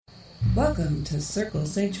Welcome to Circle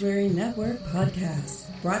Sanctuary Network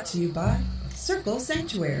Podcast, brought to you by Circle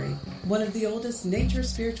Sanctuary, one of the oldest nature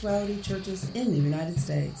spirituality churches in the United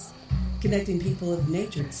States, connecting people of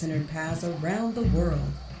nature-centered paths around the world.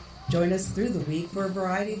 Join us through the week for a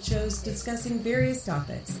variety of shows discussing various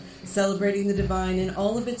topics, celebrating the divine in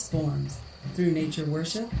all of its forms, through nature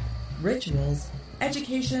worship, rituals,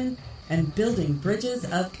 education, and building bridges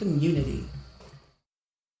of community.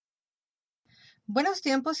 Buenos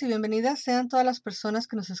tiempos y bienvenidas sean todas las personas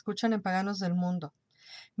que nos escuchan en Paganos del Mundo.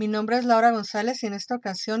 Mi nombre es Laura González y en esta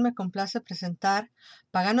ocasión me complace presentar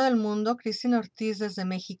Pagano del Mundo, Christian Ortiz desde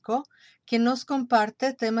México, quien nos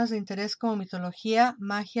comparte temas de interés como mitología,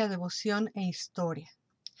 magia, devoción e historia.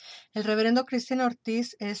 El reverendo Christian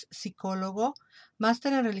Ortiz es psicólogo,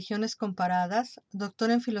 máster en religiones comparadas,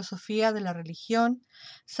 doctor en filosofía de la religión,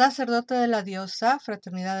 sacerdote de la diosa,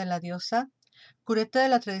 fraternidad de la diosa, curete de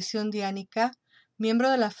la tradición diánica,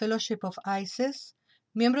 miembro de la Fellowship of Isis,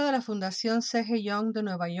 miembro de la Fundación C.G. Jung de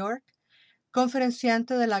Nueva York,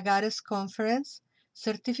 conferenciante de la Goddess Conference,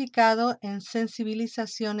 certificado en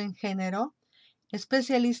sensibilización en género,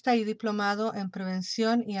 especialista y diplomado en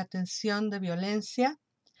prevención y atención de violencia,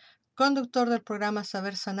 conductor del programa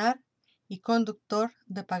Saber Sanar y conductor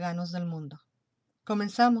de Paganos del Mundo.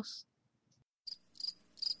 Comenzamos.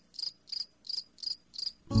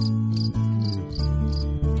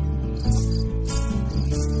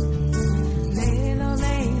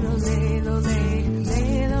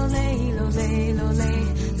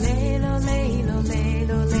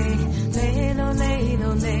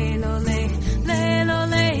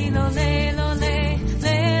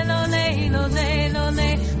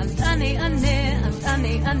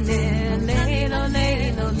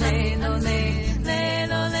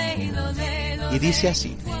 Y dice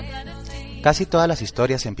así: casi todas las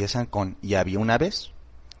historias empiezan con "y había una vez",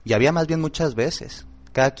 y había más bien muchas veces.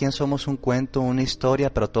 Cada quien somos un cuento, una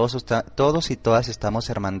historia, pero todos y todas estamos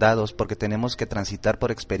hermandados porque tenemos que transitar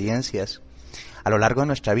por experiencias a lo largo de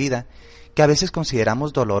nuestra vida que a veces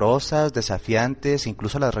consideramos dolorosas, desafiantes,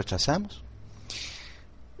 incluso las rechazamos.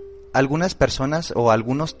 Algunas personas o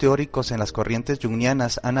algunos teóricos en las corrientes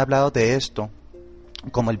junguianas han hablado de esto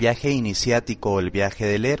como el viaje iniciático o el viaje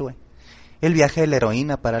del héroe, el viaje de la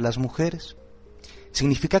heroína para las mujeres.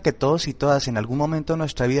 Significa que todos y todas en algún momento de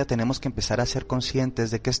nuestra vida tenemos que empezar a ser conscientes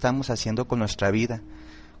de qué estamos haciendo con nuestra vida,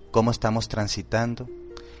 cómo estamos transitando,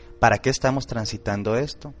 para qué estamos transitando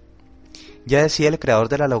esto. Ya decía el creador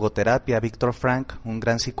de la logoterapia, Viktor Frankl, un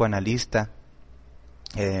gran psicoanalista,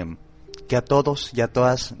 que a todos y a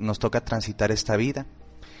todas nos toca transitar esta vida.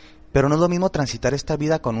 Pero no es lo mismo transitar esta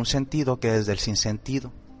vida con un sentido que desde el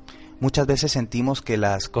sinsentido. Muchas veces sentimos que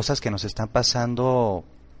las cosas que nos están pasando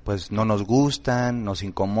pues no nos gustan, nos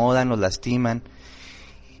incomodan, nos lastiman.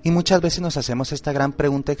 Y muchas veces nos hacemos esta gran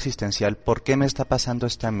pregunta existencial: ¿por qué me está pasando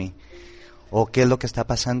esto a mí? ¿O qué es lo que está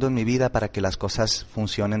pasando en mi vida para que las cosas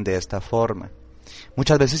funcionen de esta forma?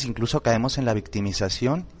 Muchas veces incluso caemos en la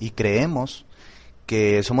victimización y creemos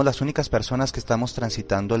que somos las únicas personas que estamos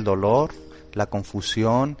transitando el dolor, la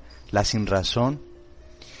confusión, la sinrazón.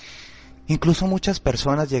 Incluso muchas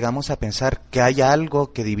personas llegamos a pensar que hay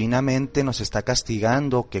algo que divinamente nos está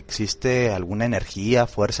castigando, que existe alguna energía,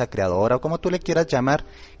 fuerza creadora, o como tú le quieras llamar,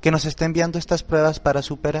 que nos está enviando estas pruebas para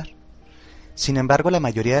superar. Sin embargo, la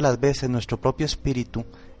mayoría de las veces nuestro propio espíritu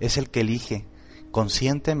es el que elige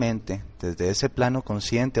conscientemente, desde ese plano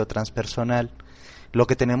consciente o transpersonal, lo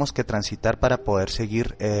que tenemos que transitar para poder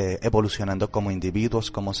seguir evolucionando como individuos,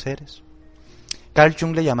 como seres. Carl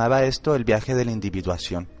Jung le llamaba esto el viaje de la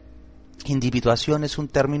individuación. Individuación es un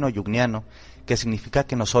término junguiano que significa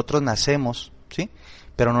que nosotros nacemos, ¿sí?,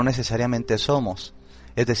 pero no necesariamente somos.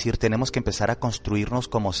 Es decir, tenemos que empezar a construirnos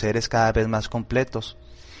como seres cada vez más completos.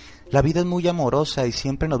 La vida es muy amorosa y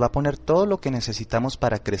siempre nos va a poner todo lo que necesitamos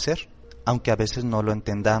para crecer, aunque a veces no lo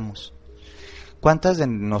entendamos. ¿Cuántos de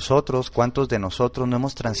nosotros no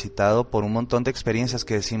hemos transitado por un montón de experiencias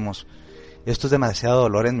que decimos: esto es demasiado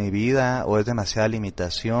dolor en mi vida, o es demasiada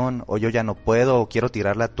limitación, o yo ya no puedo, o quiero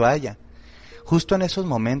tirar la toalla? Justo en esos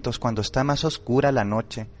momentos, cuando está más oscura la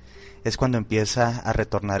noche, es cuando empieza a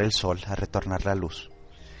retornar el sol, a retornar la luz.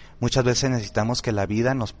 Muchas veces necesitamos que la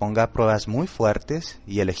vida nos ponga pruebas muy fuertes,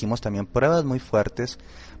 y elegimos también pruebas muy fuertes,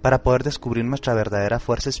 para poder descubrir nuestra verdadera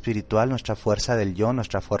fuerza espiritual, nuestra fuerza del yo,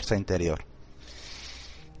 nuestra fuerza interior.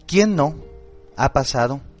 ¿Quién no ha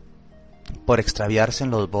pasado por extraviarse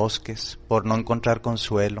en los bosques, por no encontrar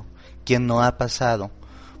consuelo? ¿Quién no ha pasado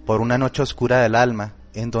por una noche oscura del alma,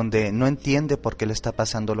 en donde no entiende por qué le está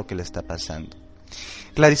pasando lo que le está pasando?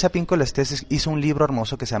 Clarissa Pinkola Estés hizo un libro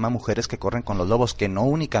hermoso que se llama Mujeres que corren con los lobos, que no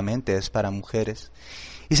únicamente es para mujeres,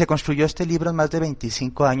 y se construyó este libro en más de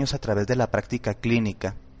 25 años a través de la práctica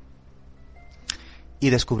clínica. Y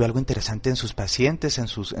descubrió algo interesante en sus pacientes, en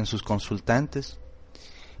sus consultantes.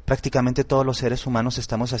 Prácticamente todos los seres humanos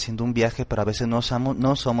estamos haciendo un viaje, pero a veces no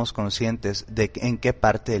somos conscientes de en qué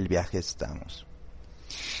parte del viaje estamos.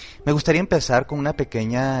 Me gustaría empezar con una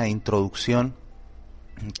pequeña introducción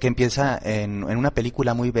que empieza en una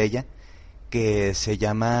película muy bella que se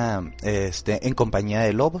llama En compañía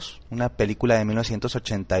de lobos, una película de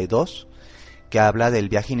 1982 que habla del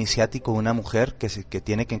viaje iniciático de una mujer que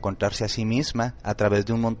tiene que encontrarse a sí misma a través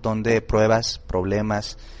de un montón de pruebas,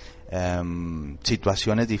 problemas,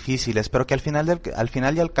 situaciones difíciles, pero que al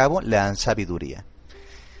final y al cabo le dan sabiduría.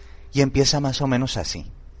 Y empieza más o menos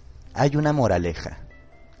así: hay una moraleja,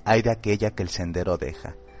 hay de aquella que el sendero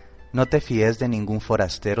deja. No te fíes de ningún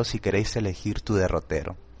forastero si queréis elegir tu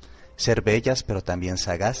derrotero. Ser bellas pero también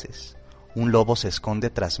sagaces, un lobo se esconde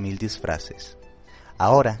tras 1000 disfraces.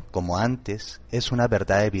 Ahora, como antes, es una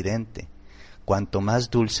verdad evidente: cuanto más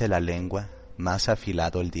dulce la lengua, más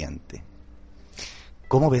afilado el diente.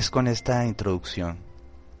 ¿Cómo ves con esta introducción?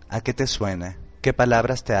 ¿A qué te suena? ¿Qué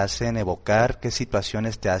palabras te hacen evocar? ¿Qué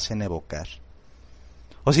situaciones te hacen evocar?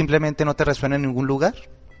 ¿O simplemente no te resuena en ningún lugar?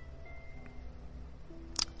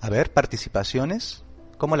 A ver, participaciones,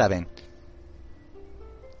 ¿cómo la ven?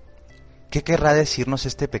 ¿Qué querrá decirnos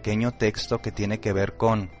este pequeño texto que tiene que ver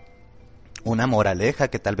con una moraleja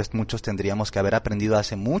que tal vez muchos tendríamos que haber aprendido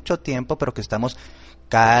hace mucho tiempo, pero que estamos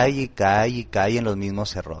cae en los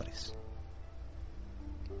mismos errores?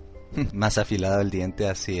 Más afilado el diente,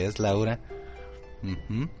 así es, Laura.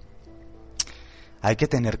 Hay que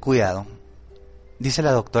tener cuidado. Dice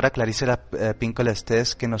la doctora Clarice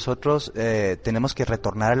Pinkola-Estés que nosotros tenemos que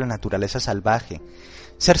retornar a la naturaleza salvaje.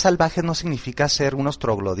 Ser salvajes no significa ser unos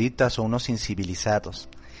trogloditas o unos incivilizados.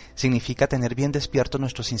 Significa tener bien despiertos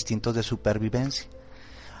nuestros instintos de supervivencia.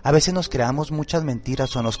 A veces nos creamos muchas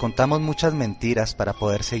mentiras o nos contamos muchas mentiras para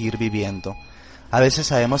poder seguir viviendo. A veces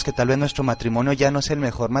sabemos que tal vez nuestro matrimonio ya no es el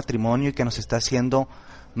mejor matrimonio y que nos está haciendo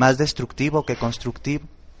más destructivo que constructivo.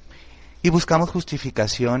 Y buscamos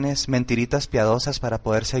justificaciones, mentiritas piadosas para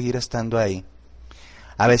poder seguir estando ahí.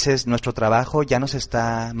 A veces nuestro trabajo ya nos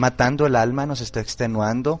está matando el alma, nos está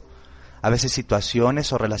extenuando. A veces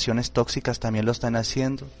situaciones o relaciones tóxicas también lo están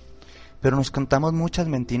haciendo. Pero nos contamos muchas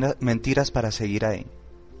mentiras para seguir ahí.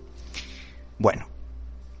 Bueno,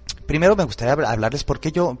 primero me gustaría hablarles por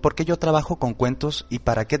qué yo trabajo con cuentos y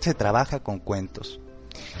para qué se trabaja con cuentos.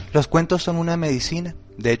 Los cuentos son una medicina.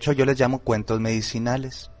 De hecho, yo les llamo cuentos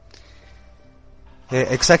medicinales.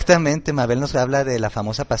 Exactamente, Mabel nos habla de la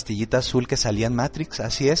famosa pastillita azul que salía en Matrix.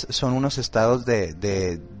 Así es, son unos estados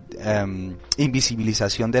de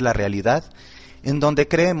invisibilización de la realidad, en donde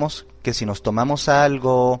creemos que si nos tomamos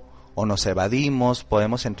algo o nos evadimos,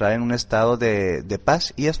 podemos entrar en un estado de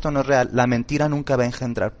paz, y esto no es real. La mentira nunca va a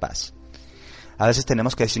engendrar paz. A veces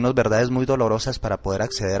tenemos que decirnos verdades muy dolorosas para poder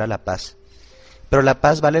acceder a la paz, pero la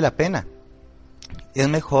paz vale la pena. Es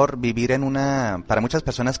mejor vivir para muchas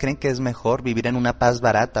personas creen que es mejor vivir en una paz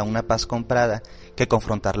barata, una paz comprada, que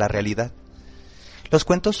confrontar la realidad. Los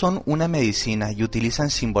cuentos son una medicina y utilizan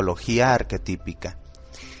simbología arquetípica.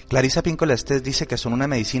 Clarisa Pinkola-Estés dice que son una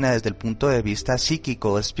medicina desde el punto de vista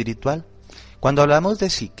psíquico o espiritual. Cuando hablamos de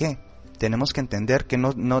psique, tenemos que entender que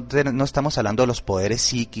no estamos hablando de los poderes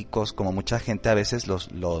psíquicos, como mucha gente a veces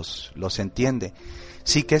los entiende.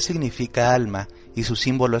 Psique significa alma, y su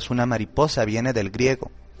símbolo es una mariposa, viene del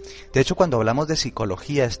griego. De hecho, cuando hablamos de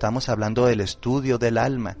psicología, estamos hablando del estudio del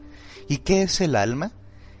alma. ¿Y qué es el alma?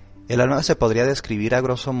 El alma se podría describir a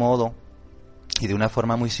grosso modo, y de una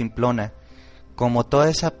forma muy simplona, como toda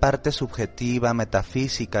esa parte subjetiva,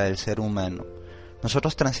 metafísica del ser humano.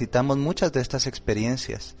 Nosotros transitamos muchas de estas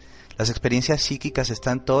experiencias. Las experiencias psíquicas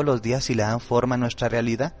están todos los días y le dan forma a nuestra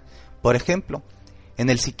realidad. Por ejemplo, en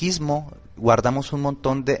el psiquismo guardamos un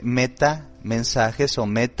montón de meta-mensajes o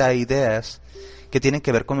meta-ideas que tienen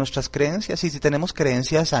que ver con nuestras creencias, y si tenemos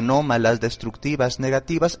creencias anómalas, destructivas,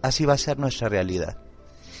 negativas, así va a ser nuestra realidad.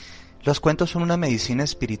 Los cuentos son una medicina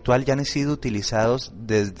espiritual y han sido utilizados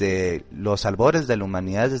desde los albores de la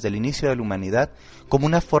humanidad, desde el inicio de la humanidad, como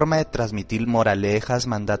una forma de transmitir moralejas,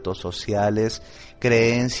 mandatos sociales,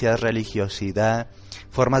 creencias, religiosidad,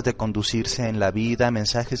 formas de conducirse en la vida,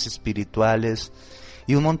 mensajes espirituales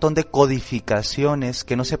y un montón de codificaciones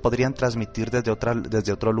que no se podrían transmitir desde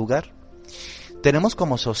otro lugar. Tenemos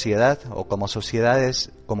como sociedad o como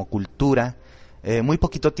sociedades, como cultura, muy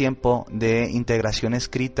poquito tiempo de integración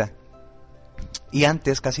escrita. Y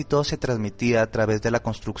antes casi todo se transmitía a través de la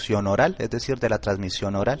construcción oral, es decir, de la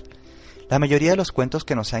transmisión oral. La mayoría de los cuentos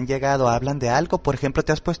que nos han llegado hablan de algo. Por ejemplo,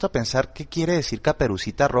 ¿te has puesto a pensar qué quiere decir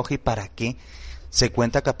Caperucita Roja y para qué se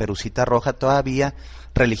cuenta Caperucita Roja todavía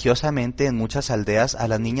religiosamente en muchas aldeas a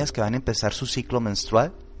las niñas que van a empezar su ciclo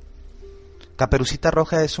menstrual. Caperucita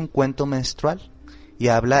Roja es un cuento menstrual y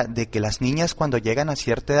habla de que las niñas cuando llegan a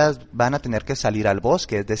cierta edad van a tener que salir al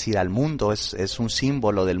bosque, es decir, al mundo, es un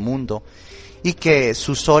símbolo del mundo, y que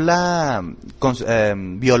su sola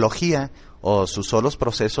biología o sus solos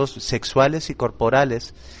procesos sexuales y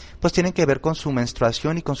corporales pues tienen que ver con su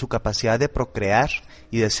menstruación y con su capacidad de procrear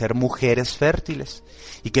y de ser mujeres fértiles,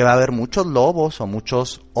 y que va a haber muchos lobos o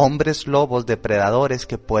muchos hombres lobos depredadores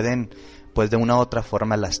que pueden pues de una u otra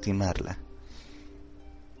forma lastimarla.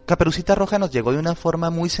 Caperucita Roja nos llegó de una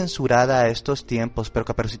forma muy censurada a estos tiempos, pero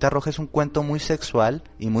Caperucita Roja es un cuento muy sexual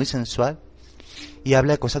y muy sensual y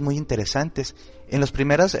habla de cosas muy interesantes. En las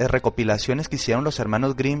primeras recopilaciones que hicieron los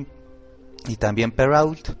hermanos Grimm y también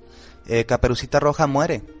Perrault, Caperucita Roja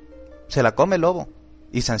muere, se la come el lobo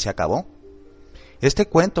y se acabó. Este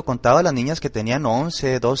cuento contado a las niñas que tenían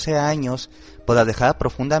 11, 12 años, pues las dejaba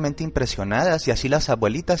profundamente impresionadas, y así las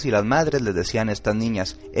abuelitas y las madres les decían a estas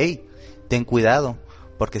niñas: hey, ten cuidado,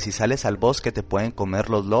 porque si sales al bosque te pueden comer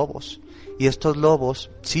los lobos, y estos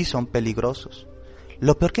lobos sí son peligrosos.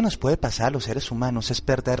 Lo peor que nos puede pasar a los seres humanos es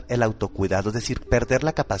perder el autocuidado, es decir, perder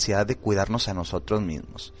la capacidad de cuidarnos a nosotros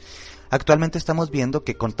mismos. Actualmente estamos viendo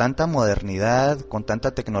que con tanta modernidad, con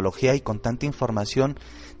tanta tecnología y con tanta información,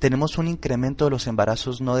 tenemos un incremento de los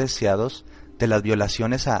embarazos no deseados, de las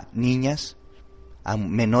violaciones a niñas, a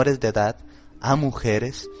menores de edad, a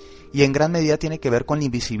mujeres, y en gran medida tiene que ver con la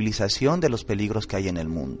invisibilización de los peligros que hay en el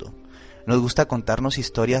mundo. Nos gusta contarnos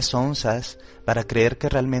historias sonsas para creer que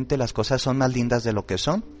realmente las cosas son más lindas de lo que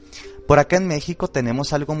son. Por acá en México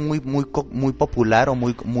tenemos algo muy popular o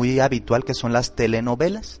muy habitual, que son las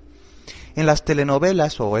telenovelas. En las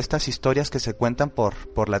telenovelas o estas historias que se cuentan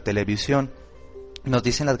por la televisión, nos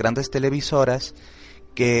dicen las grandes televisoras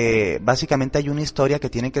que básicamente hay una historia que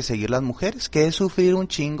tienen que seguir las mujeres, que es sufrir un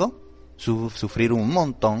chingo, sufrir un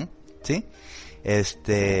montón, ¿sí?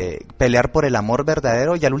 Pelear por el amor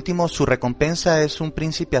verdadero, y al último su recompensa es un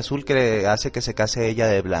príncipe azul que hace que se case ella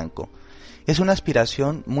de blanco. Es una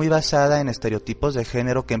aspiración muy basada en estereotipos de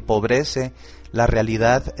género que empobrece la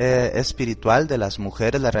realidad espiritual de las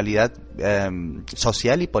mujeres, la realidad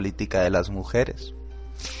social y política de las mujeres.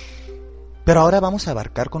 Pero ahora vamos a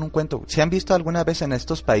abarcar con un cuento. ¿Se han visto alguna vez en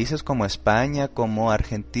estos países como España, como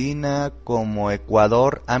Argentina, como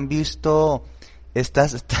Ecuador? ¿Han visto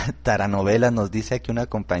estas taranovelas? Nos dice aquí una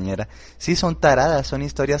compañera. Sí, son taradas, son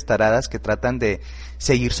historias taradas que tratan de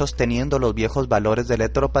seguir sosteniendo los viejos valores del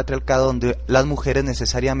heteropatriarcado, donde las mujeres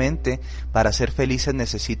necesariamente, para ser felices,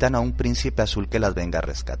 necesitan a un príncipe azul que las venga a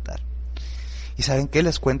rescatar. ¿Y saben qué?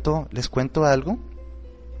 Les cuento algo.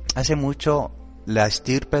 Hace mucho la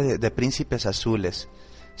estirpe de príncipes azules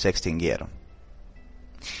se extinguieron.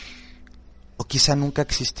 O quizá nunca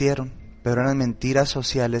existieron, pero eran mentiras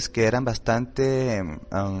sociales que eran bastante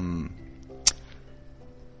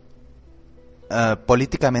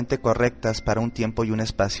políticamente correctas para un tiempo y un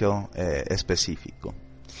espacio específico.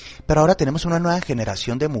 Pero ahora tenemos una nueva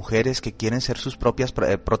generación de mujeres que quieren ser sus propias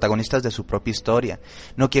protagonistas de su propia historia,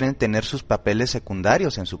 no quieren tener sus papeles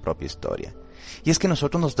secundarios en su propia historia. Y es que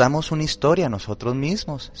nosotros nos damos una historia a nosotros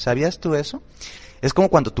mismos. ¿Sabías tú eso? Es como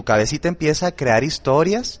cuando tu cabecita empieza a crear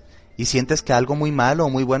historias y sientes que algo muy malo o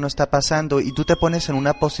muy bueno está pasando y tú te pones en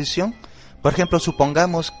una posición. Por ejemplo,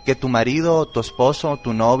 supongamos que tu marido o tu esposo o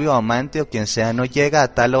tu novio o amante o quien sea no llega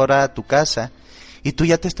a tal hora a tu casa y tú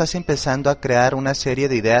ya te estás empezando a crear una serie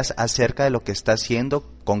de ideas acerca de lo que está haciendo,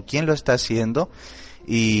 con quién lo está haciendo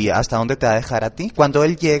y hasta dónde te va a dejar a ti. Cuando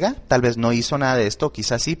él llega, tal vez no hizo nada de esto,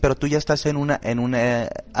 quizás sí, pero tú ya estás en una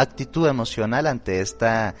actitud emocional ante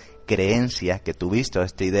esta creencia que tuviste o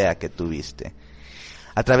esta idea que tuviste.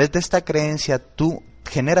 A través de esta creencia tú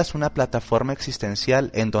generas una plataforma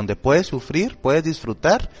existencial en donde puedes sufrir, puedes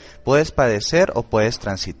disfrutar, puedes padecer o puedes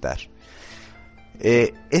transitar.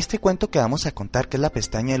 Este cuento que vamos a contar, que es La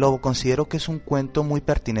Pestaña del Lobo, considero que es un cuento muy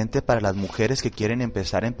pertinente para las mujeres que quieren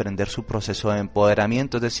empezar a emprender su proceso de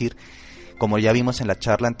empoderamiento, es decir, como ya vimos en la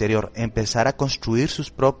charla anterior, empezar a construir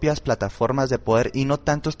sus propias plataformas de poder y no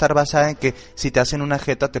tanto estar basada en que si te hacen una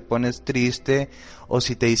jeta te pones triste o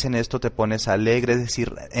si te dicen esto te pones alegre, es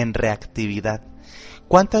decir, en reactividad.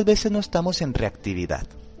 ¿Cuántas veces no estamos en reactividad?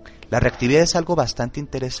 La reactividad es algo bastante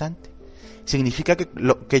interesante. Significa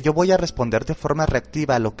que yo voy a responder de forma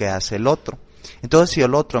reactiva a lo que hace el otro. Entonces, si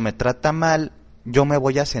el otro me trata mal, yo me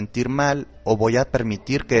voy a sentir mal o voy a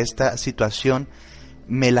permitir que esta situación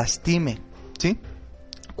me lastime, ¿sí?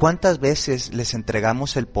 ¿Cuántas veces les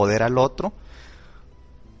entregamos el poder al otro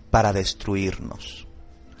para destruirnos?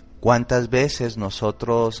 ¿Cuántas veces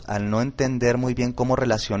nosotros, al no entender muy bien cómo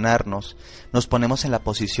relacionarnos, nos ponemos en la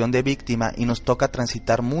posición de víctima y nos toca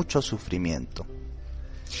transitar mucho sufrimiento?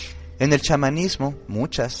 En el chamanismo,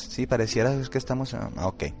 muchas, sí, pareciera que estamos...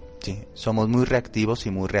 sí, somos muy reactivos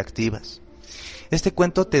y muy reactivas. Este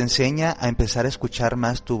cuento te enseña a empezar a escuchar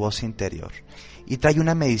más tu voz interior y trae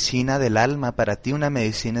una medicina del alma para ti, una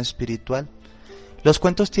medicina espiritual. Los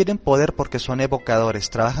cuentos tienen poder porque son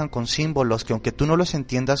evocadores, trabajan con símbolos que aunque tú no los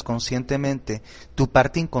entiendas conscientemente, tu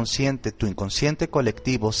parte inconsciente, tu inconsciente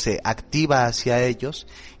colectivo se activa hacia ellos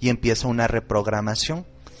y empieza una reprogramación.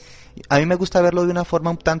 A mí me gusta verlo de una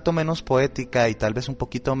forma un tanto menos poética y tal vez un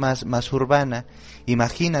poquito más urbana.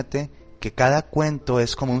 Imagínate que cada cuento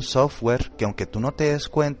es como un software que aunque tú no te des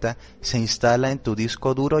cuenta, se instala en tu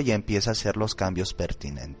disco duro y empieza a hacer los cambios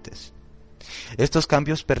pertinentes. Estos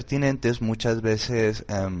cambios pertinentes muchas veces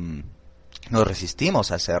nos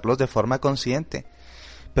resistimos a hacerlos de forma consciente,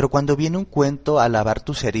 pero cuando viene un cuento a lavar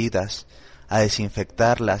tus heridas, a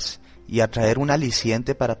desinfectarlas y a traer un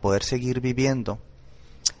aliciente para poder seguir viviendo,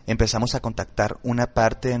 empezamos a contactar una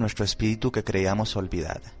parte de nuestro espíritu que creíamos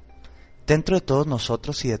olvidada. Dentro de todos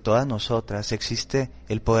nosotros y de todas nosotras existe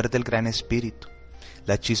el poder del gran espíritu,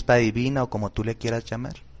 la chispa divina o como tú le quieras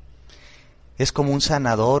llamar. Es como un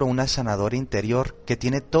sanador o una sanadora interior que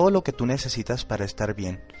tiene todo lo que tú necesitas para estar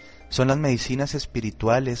bien. Son las medicinas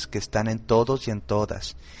espirituales que están en todos y en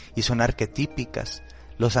todas, y son arquetípicas.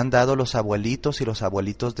 Los han dado los abuelitos y los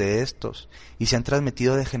abuelitos de estos, y se han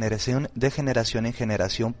transmitido de generación en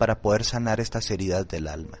generación para poder sanar estas heridas del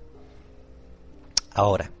alma.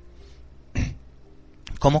 Ahora,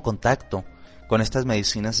 ¿cómo contacto con estas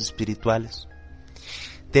medicinas espirituales?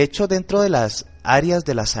 De hecho, dentro de las áreas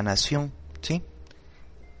de la sanación, ¿sí?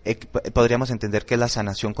 Podríamos entender que es la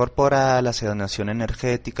sanación corporal, la sanación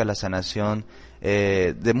energética, la sanación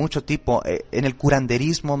de mucho tipo. En el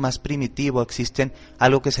curanderismo más primitivo existen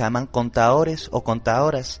algo que se llaman contadores o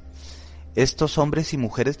contadoras. Estos hombres y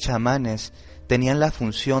mujeres chamanes tenían la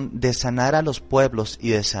función de sanar a los pueblos y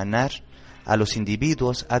de sanar a los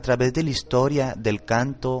individuos a través de la historia, del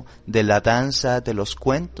canto, de la danza, de los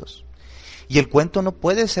cuentos. Y el cuento no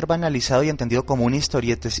puede ser banalizado y entendido como una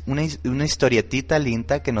historietita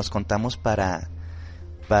linda que nos contamos para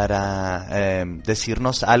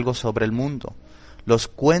decirnos algo sobre el mundo. Los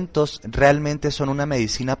cuentos realmente son una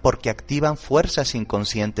medicina porque activan fuerzas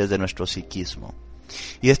inconscientes de nuestro psiquismo.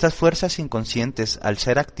 Y estas fuerzas inconscientes, al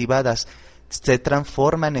ser activadas, se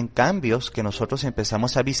transforman en cambios que nosotros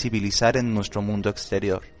empezamos a visibilizar en nuestro mundo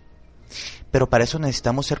exterior. Pero para eso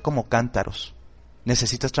necesitamos ser como cántaros.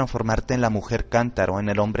 Necesitas transformarte en la mujer cántaro, en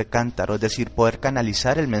el hombre cántaro, es decir, poder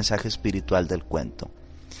canalizar el mensaje espiritual del cuento.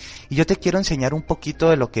 Y yo te quiero enseñar un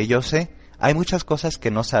poquito de lo que yo sé. Hay muchas cosas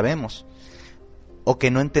que no sabemos o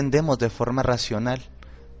que no entendemos de forma racional,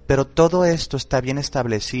 pero todo esto está bien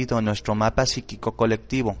establecido en nuestro mapa psíquico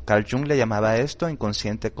colectivo. Carl Jung le llamaba esto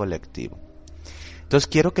inconsciente colectivo. Entonces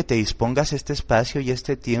quiero que te dispongas este espacio y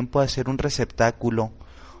este tiempo a hacer un receptáculo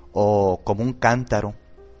o como un cántaro,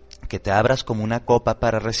 que te abras como una copa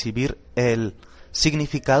para recibir el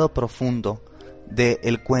significado profundo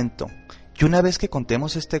del cuento. Y una vez que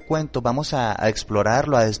contemos este cuento, vamos a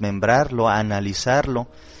explorarlo, a desmembrarlo, a analizarlo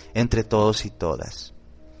entre todos y todas.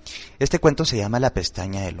 Este cuento se llama La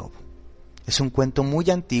Pestaña del Lobo. Es un cuento muy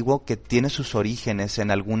antiguo que tiene sus orígenes en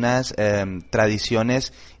algunas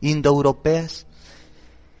tradiciones indoeuropeas.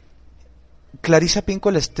 Clarissa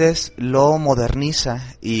Pinkola Estés lo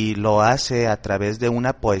moderniza y lo hace a través de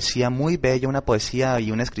una poesía muy bella, una poesía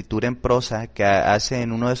y una escritura en prosa que hace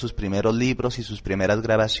en uno de sus primeros libros y sus primeras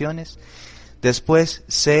grabaciones. Después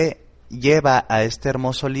se lleva a este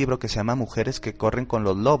hermoso libro que se llama Mujeres que corren con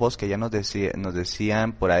los lobos, que ya nos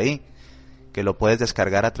decían por ahí, que lo puedes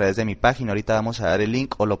descargar a través de mi página. Ahorita vamos a dar el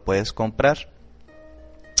link o lo puedes comprar.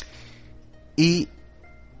 Y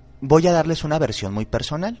voy a darles una versión muy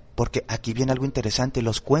personal, porque aquí viene algo interesante.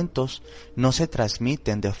 Los cuentos no se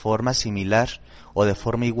transmiten de forma similar o de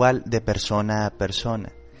forma igual de persona a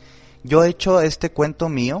persona. Yo he hecho este cuento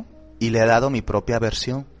mío y le he dado mi propia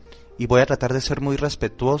versión, y voy a tratar de ser muy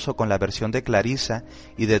respetuoso con la versión de Clarissa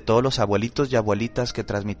y de todos los abuelitos y abuelitas que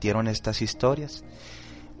transmitieron estas historias.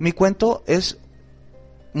 Mi cuento es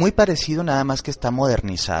muy parecido, nada más que está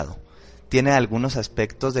modernizado. Tiene algunos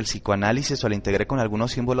aspectos del psicoanálisis o lo integré con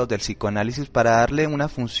algunos símbolos del psicoanálisis para darle una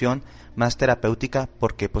función más terapéutica,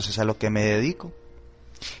 porque pues es a lo que me dedico.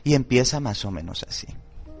 Y empieza más o menos así.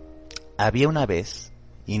 Había una vez,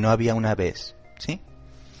 y no había una vez, ¿sí?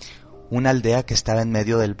 Una aldea que estaba en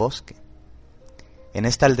medio del bosque. En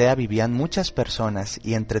esta aldea vivían muchas personas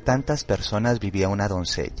y entre tantas personas vivía una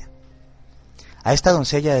doncella. A esta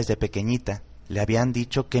doncella desde pequeñita le habían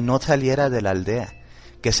dicho que no saliera de la aldea,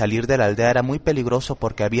 que salir de la aldea era muy peligroso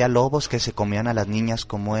porque había lobos que se comían a las niñas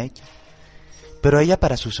como ella. Pero ella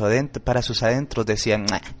para sus adentros decían,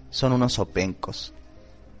 son unos zopencos.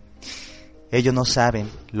 Ellos no saben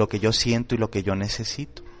lo que yo siento y lo que yo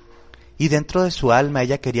necesito. Y dentro de su alma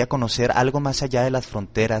ella quería conocer algo más allá de las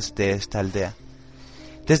fronteras de esta aldea.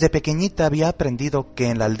 Desde pequeñita había aprendido que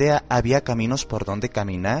en la aldea había caminos por donde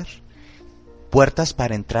caminar, puertas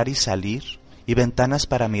para entrar y salir, y ventanas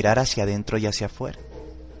para mirar hacia adentro y hacia afuera.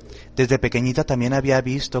 Desde pequeñita también había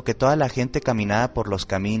visto que toda la gente caminaba por los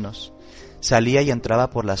caminos, salía y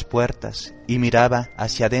entraba por las puertas, y miraba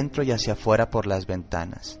hacia adentro y hacia afuera por las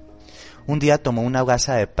ventanas. Un día tomó una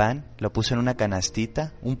hogaza de pan, lo puso en una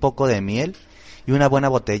canastita, un poco de miel y una buena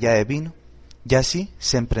botella de vino, y así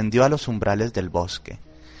se emprendió a los umbrales del bosque.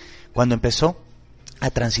 Cuando empezó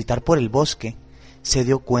a transitar por el bosque, se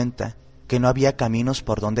dio cuenta que no había caminos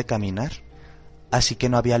por donde caminar, así que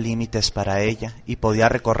no había límites para ella y podía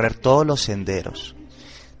recorrer todos los senderos.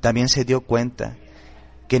 También se dio cuenta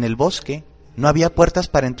que en el bosque no había puertas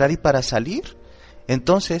para entrar y para salir,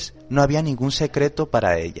 entonces no había ningún secreto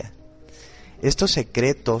para ella. Estos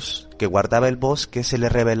secretos que guardaba el bosque se le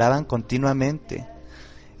revelaban continuamente.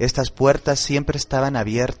 Estas puertas siempre estaban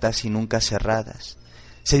abiertas y nunca cerradas.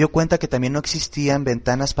 Se dio cuenta que también no existían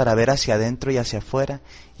ventanas para ver hacia adentro y hacia afuera,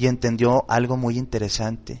 y entendió algo muy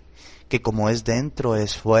interesante, que como es dentro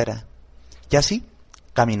es fuera. Y así,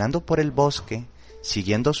 caminando por el bosque,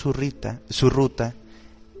 siguiendo su ruta,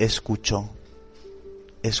 escuchó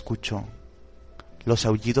los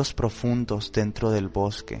aullidos profundos dentro del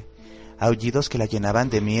bosque, aullidos que la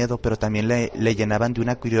llenaban de miedo, pero también le llenaban de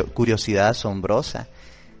una curiosidad asombrosa,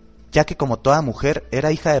 ya que como toda mujer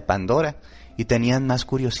era hija de Pandora, y tenían más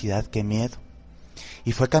curiosidad que miedo.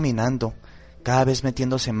 Y fue caminando, cada vez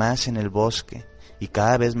metiéndose más en el bosque, y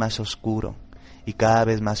cada vez más oscuro, y cada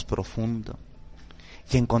vez más profundo,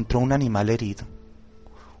 y encontró un animal herido,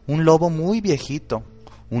 un lobo muy viejito,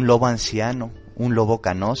 un lobo anciano, un lobo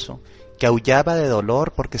canoso, que aullaba de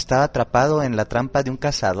dolor porque estaba atrapado en la trampa de un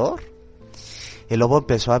cazador. El lobo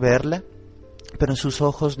empezó a verla, pero en sus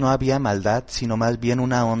ojos no había maldad, sino más bien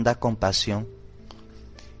una honda compasión.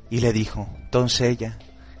 Y le dijo, doncella,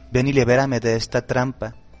 ven y libérame de esta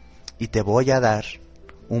trampa, y te voy a dar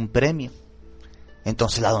un premio.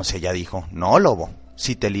 Entonces la doncella dijo, no, lobo,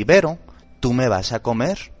 si te libero, tú me vas a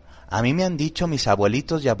comer. A mí me han dicho mis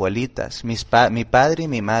abuelitos y abuelitas, mi padre y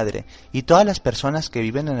mi madre, y todas las personas que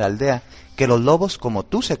viven en la aldea, que los lobos como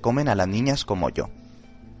tú se comen a las niñas como yo.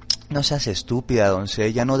 No seas estúpida,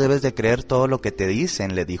 doncella, no debes de creer todo lo que te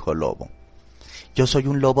dicen, le dijo el lobo. Yo soy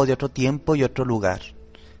un lobo de otro tiempo y otro lugar.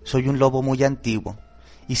 Soy un lobo muy antiguo,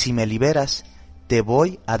 y si me liberas, te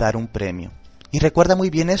voy a dar un premio. Y recuerda muy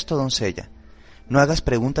bien esto, doncella. No hagas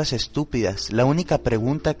preguntas estúpidas. La única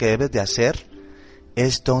pregunta que debes de hacer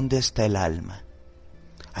es ¿dónde está el alma?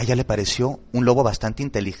 A ella le pareció un lobo bastante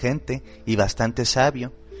inteligente y bastante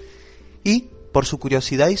sabio, y por su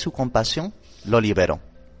curiosidad y su compasión, lo liberó.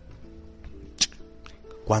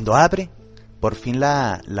 Cuando abre por fin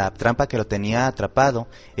la trampa que lo tenía atrapado,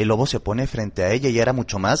 el lobo se pone frente a ella y era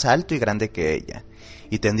mucho más alto y grande que ella,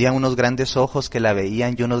 y tendría unos grandes ojos que la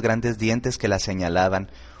veían y unos grandes dientes que la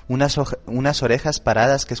señalaban, unas orejas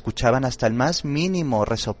paradas que escuchaban hasta el más mínimo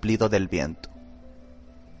resoplido del viento.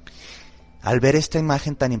 Al ver esta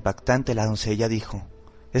imagen tan impactante, la doncella dijo,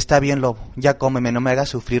 está bien, lobo, ya cómeme, no me hagas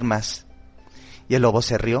sufrir más. Y el lobo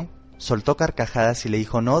se rió, soltó carcajadas y le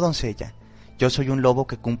dijo, no, doncella, yo soy un lobo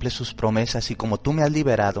que cumple sus promesas y como tú me has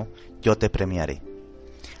liberado, yo te premiaré.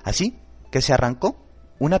 Así que se arrancó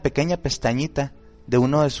una pequeña pestañita de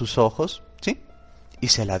uno de sus ojos, ¿sí? Y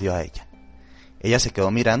se la dio a ella. Ella se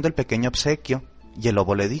quedó mirando el pequeño obsequio y el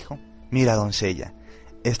lobo le dijo, mira, doncella,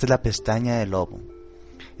 esta es la pestaña del lobo.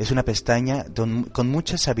 Es una pestaña con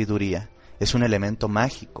mucha sabiduría, es un elemento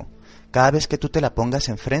mágico. Cada vez que tú te la pongas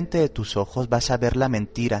enfrente de tus ojos vas a ver la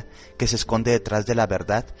mentira que se esconde detrás de la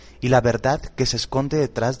verdad y la verdad que se esconde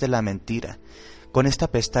detrás de la mentira. Con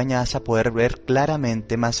esta pestaña vas a poder ver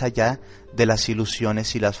claramente más allá de las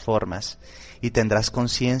ilusiones y las formas y tendrás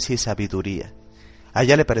conciencia y sabiduría. A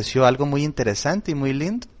ella le pareció algo muy interesante y muy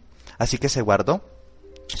lindo, así que se guardó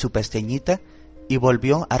su pestañita y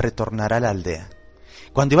volvió a retornar a la aldea.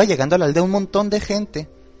 Cuando iba llegando a la aldea un montón de gente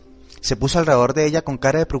se puso alrededor de ella con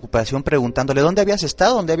cara de preocupación preguntándole, ¿dónde habías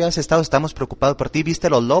estado? ¿Dónde habías estado? Estamos preocupados por ti, ¿viste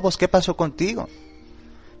los lobos? ¿Qué pasó contigo?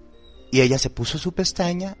 Y ella se puso su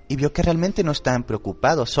pestaña y vio que realmente no estaban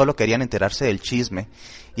preocupados, solo querían enterarse del chisme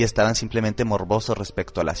y estaban simplemente morbosos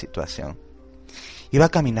respecto a la situación. Iba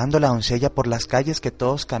caminando la doncella por las calles que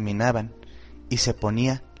todos caminaban y se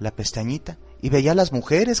ponía la pestañita y veía a las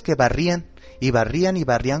mujeres que barrían y barrían y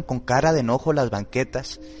barrían con cara de enojo las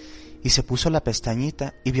banquetas, y se puso la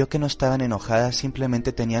pestañita y vio que no estaban enojadas,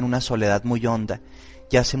 simplemente tenían una soledad muy honda,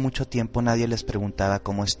 y hace mucho tiempo nadie les preguntaba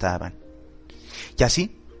cómo estaban. Y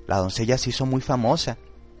así, la doncella se hizo muy famosa,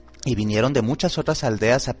 y vinieron de muchas otras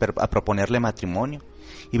aldeas a proponerle matrimonio,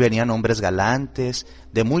 y venían hombres galantes,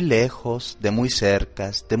 de muy lejos, de muy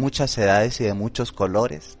cercas, de muchas edades y de muchos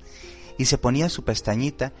colores, y se ponía su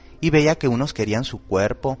pestañita y veía que unos querían su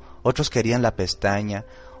cuerpo, otros querían la pestaña,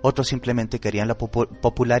 otros simplemente querían la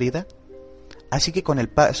popularidad. Así que con el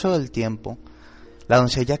paso del tiempo, la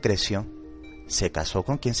doncella creció, se casó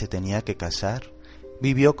con quien se tenía que casar,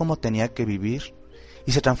 vivió como tenía que vivir,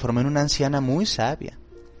 y se transformó en una anciana muy sabia.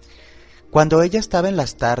 Cuando ella estaba en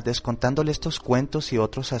las tardes contándole estos cuentos y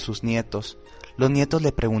otros a sus nietos, los nietos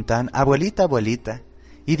le preguntaban: abuelita, abuelita,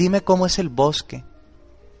 y dime cómo es el bosque.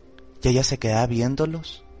 Y ella se quedaba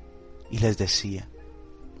viéndolos y les decía: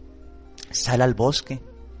 sal al bosque,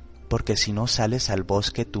 porque si no sales al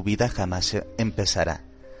bosque tu vida jamás empezará.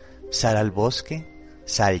 Sal al bosque,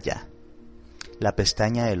 sal ya. La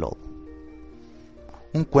Pestaña del Lobo.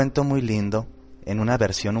 Un cuento muy lindo, en una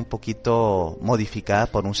versión un poquito modificada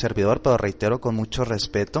por un servidor, pero reitero con mucho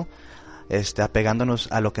respeto,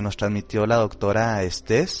 apegándonos a lo que nos transmitió la doctora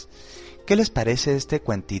Estés. ¿Qué les parece este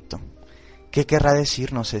cuentito? ¿Qué querrá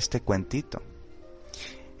decirnos este cuentito?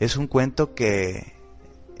 Es un cuento que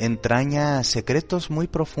entraña secretos muy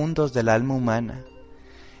profundos del alma humana.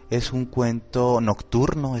 Es un cuento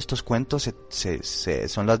nocturno. Estos cuentos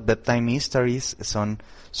son las bedtime mysteries, son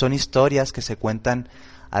historias que se cuentan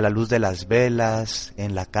a la luz de las velas,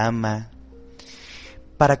 en la cama,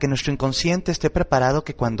 para que nuestro inconsciente esté preparado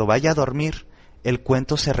que cuando vaya a dormir, el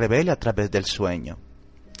cuento se revele a través del sueño.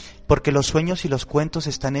 Porque los sueños y los cuentos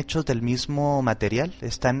están hechos del mismo material,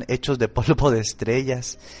 están hechos de polvo de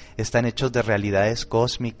estrellas, están hechos de realidades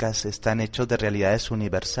cósmicas, están hechos de realidades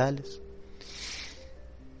universales.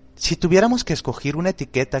 Si tuviéramos que escoger una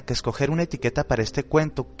etiqueta para este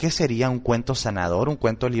cuento, ¿qué sería? ¿Un cuento sanador, un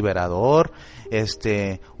cuento liberador,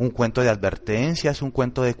 un cuento de advertencias, un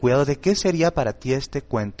cuento de cuidado? ¿De qué sería para ti este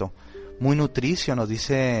cuento? Muy nutricio, nos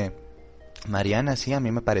dice Mariana. Sí, a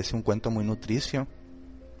mí me parece un cuento muy nutricio.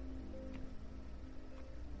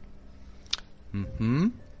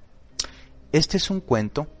 Este es un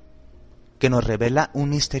cuento que nos revela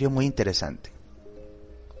un misterio muy interesante.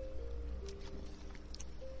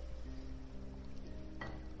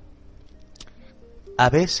 A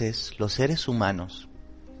veces los seres humanos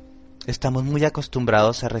estamos muy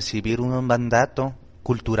acostumbrados a recibir un mandato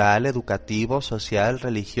cultural, educativo, social,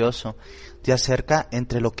 religioso, de acerca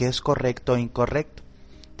entre lo que es correcto e incorrecto.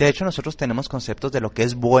 De hecho, nosotros tenemos conceptos de lo que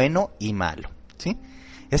es bueno y malo, ¿sí?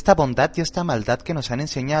 Esta bondad y esta maldad que nos han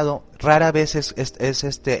enseñado rara vez es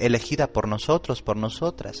elegida por nosotros, por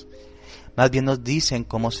nosotras. Más bien nos dicen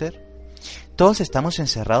cómo ser. Todos estamos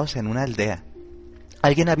encerrados en una aldea.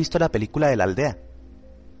 ¿Alguien ha visto la película de la aldea?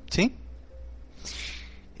 ¿Sí?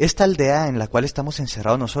 Esta aldea en la cual estamos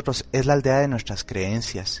encerrados nosotros es la aldea de nuestras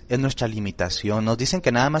creencias, es nuestra limitación. Nos dicen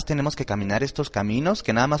que nada más tenemos que caminar estos caminos,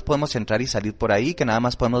 que nada más podemos entrar y salir por ahí, que nada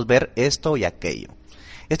más podemos ver esto y aquello.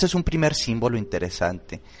 Este es un primer símbolo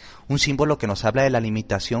interesante, un símbolo que nos habla de la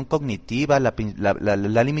limitación cognitiva,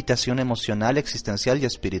 la limitación emocional, existencial y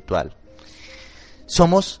espiritual.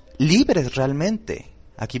 ¿Somos libres realmente?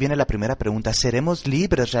 Aquí viene la primera pregunta: ¿seremos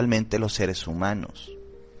libres realmente los seres humanos?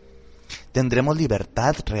 ¿Tendremos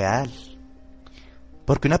libertad real?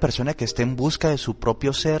 Porque una persona que esté en busca de su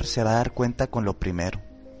propio ser se va a dar cuenta con lo primero.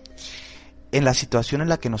 En la situación en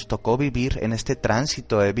la que nos tocó vivir, en este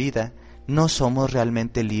tránsito de vida, no somos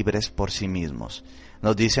realmente libres por sí mismos.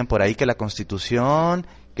 Nos dicen por ahí que la Constitución,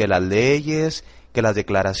 que las leyes, que las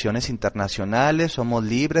declaraciones internacionales, somos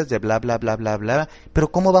libres de bla, bla, bla, bla, bla.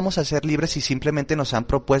 Pero ¿cómo vamos a ser libres si simplemente nos han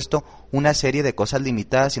propuesto una serie de cosas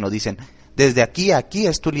limitadas y nos dicen: desde aquí a aquí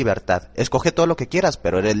es tu libertad, escoge todo lo que quieras,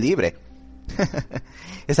 pero eres libre?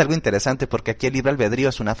 Es algo interesante porque aquí el libre albedrío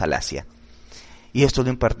es una falacia. Y esto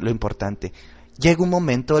es lo importante. Llega un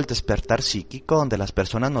momento del despertar psíquico donde las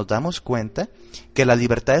personas nos damos cuenta que las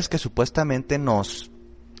libertades que supuestamente nos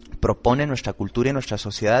propone nuestra cultura y nuestra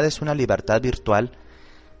sociedad es una libertad virtual,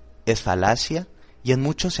 es falacia y en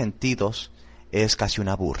muchos sentidos es casi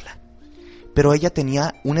una burla. Pero ella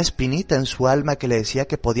tenía una espinita en su alma que le decía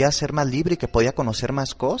que podía ser más libre y que podía conocer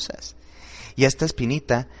más cosas. Y esta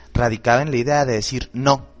espinita radicaba en la idea de decir: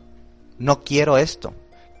 no quiero esto,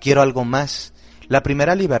 quiero algo más. La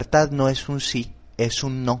primera libertad no es un sí, es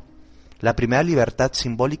un no. La primera libertad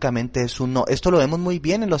simbólicamente es un no. Esto lo vemos muy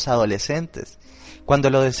bien en los adolescentes. Cuando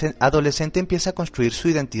el adolescente empieza a construir su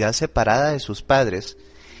identidad separada de sus padres,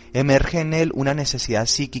 emerge en él una necesidad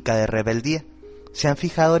psíquica de rebeldía. ¿Se han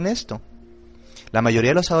fijado en esto? La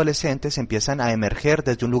mayoría de los adolescentes empiezan a emerger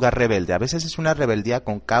desde un lugar rebelde. A veces es una rebeldía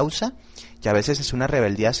con causa y a veces es una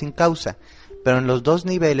rebeldía sin causa. Pero en los dos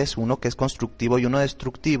niveles, uno que es constructivo y uno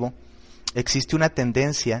destructivo, existe una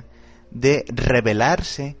tendencia de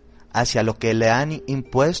rebelarse hacia lo que le han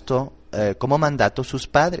impuesto como mandato sus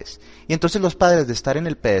padres. Y entonces los padres, de estar en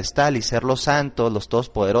el pedestal y ser los santos, los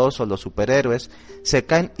todopoderosos, los superhéroes, se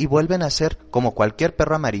caen y vuelven a ser como cualquier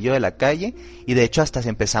perro amarillo de la calle, y de hecho hasta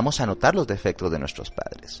empezamos a notar los defectos de nuestros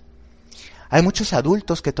padres. Hay muchos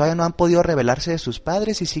adultos que todavía no han podido rebelarse de sus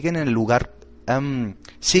padres y siguen en el lugar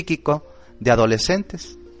psíquico de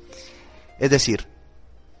adolescentes. Es decir,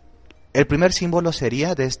 el primer símbolo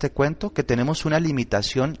sería de este cuento que tenemos una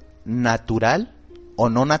limitación natural, o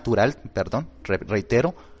no natural, perdón,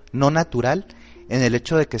 reitero, no natural, en el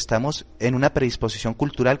hecho de que estamos en una predisposición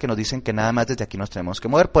cultural que nos dicen que nada más desde aquí nos tenemos que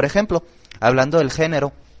mover. Por ejemplo, hablando del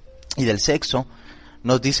género y del sexo,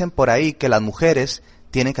 nos dicen por ahí que las mujeres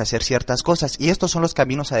tienen que hacer ciertas cosas, y estos son los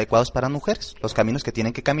caminos adecuados para mujeres, los caminos que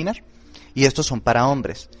tienen que caminar, y estos son para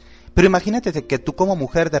hombres. Pero imagínate que tú como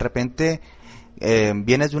mujer de repente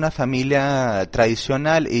vienes de una familia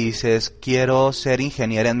tradicional y dices, quiero ser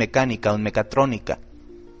ingeniera en mecánica o en mecatrónica.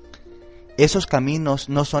 Esos caminos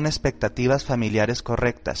no son expectativas familiares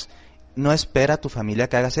correctas. No espera tu familia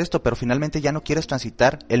que hagas esto, pero finalmente ya no quieres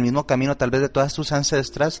transitar el mismo camino tal vez de todas tus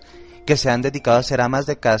ancestras que se han dedicado a ser amas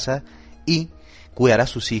de casa y cuidar a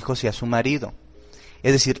sus hijos y a su marido.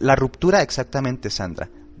 Es decir, la ruptura exactamente, Sandra,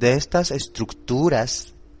 de estas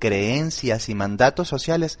estructuras, creencias y mandatos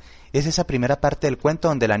sociales es esa primera parte del cuento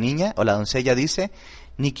donde la niña o la doncella dice,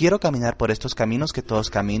 ni quiero caminar por estos caminos que todos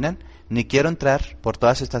caminan, ni quiero entrar por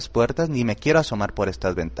todas estas puertas, ni me quiero asomar por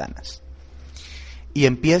estas ventanas. Y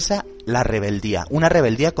empieza la rebeldía, una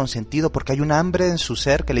rebeldía con sentido, porque hay un hambre en su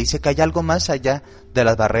ser que le dice que hay algo más allá de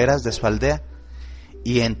las barreras de su aldea,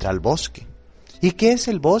 y entra al bosque. ¿Y qué es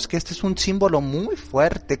el bosque? Este es un símbolo muy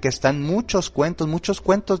fuerte que está en muchos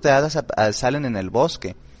cuentos de hadas salen en el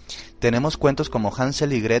bosque. Tenemos cuentos como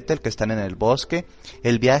Hansel y Gretel que están en el bosque,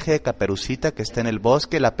 el viaje de Caperucita que está en el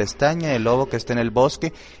bosque, la Pestaña del Lobo que está en el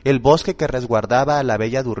bosque que resguardaba a la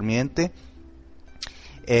Bella Durmiente.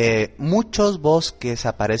 Muchos bosques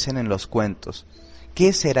aparecen en los cuentos.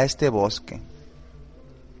 ¿Qué será este bosque?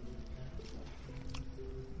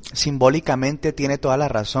 Simbólicamente tiene toda la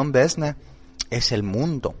razón Vesna, es el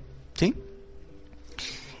mundo, ¿sí?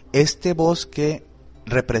 Este bosque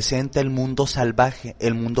representa el mundo salvaje,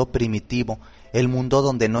 el mundo primitivo, el mundo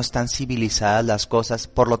donde no están civilizadas las cosas,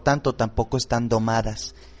 por lo tanto tampoco están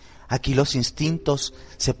domadas. Aquí los instintos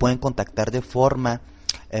se pueden contactar de forma,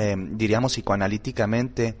 diríamos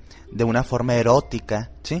psicoanalíticamente, de una forma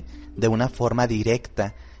erótica, ¿sí? De una forma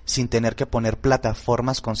directa, sin tener que poner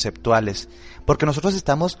plataformas conceptuales, porque nosotros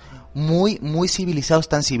estamos muy civilizados,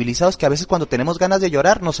 tan civilizados que a veces cuando tenemos ganas de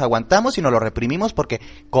llorar nos aguantamos y nos lo reprimimos porque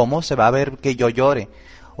 ¿cómo se va a ver que yo llore?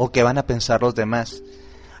 ¿O qué van a pensar los demás?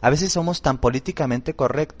 A veces somos tan políticamente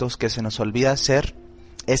correctos que se nos olvida ser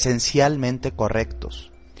esencialmente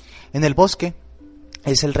correctos. En el bosque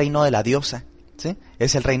es el reino de la diosa, ¿sí?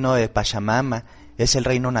 Es el reino de Pachamama, es el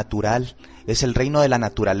reino natural, es el reino de la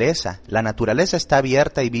naturaleza. La naturaleza está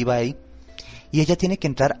abierta y viva ahí. Y ella tiene que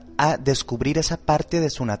entrar a descubrir esa parte de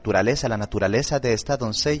su naturaleza, la naturaleza de esta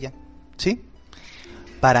doncella, ¿sí?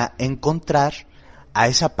 Para encontrar a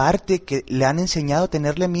esa parte que le han enseñado a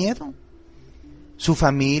tenerle miedo. Su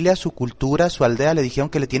familia, su cultura, su aldea le dijeron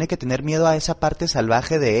que le tiene que tener miedo a esa parte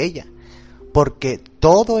salvaje de ella. Porque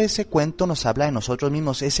todo ese cuento nos habla de nosotros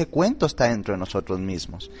mismos, ese cuento está dentro de nosotros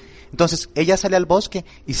mismos. Entonces ella sale al bosque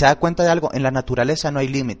y se da cuenta de algo, en la naturaleza no hay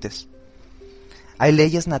límites. Hay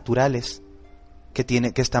leyes naturales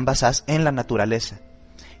que están basadas en la naturaleza.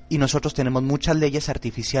 Y nosotros tenemos muchas leyes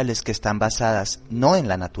artificiales que están basadas no en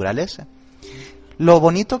la naturaleza. Lo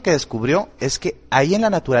bonito que descubrió es que ahí en la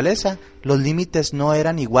naturaleza los límites no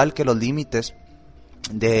eran igual que los límites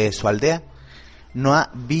de su aldea. No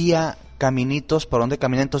había caminitos por donde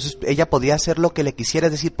caminar, entonces ella podía hacer lo que le quisiera,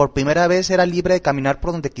 es decir, por primera vez era libre de caminar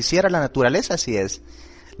por donde quisiera. La naturaleza así es.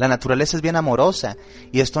 La naturaleza es bien amorosa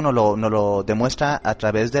y esto nos lo demuestra a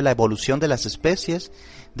través de la evolución de las especies,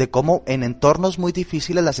 de cómo en entornos muy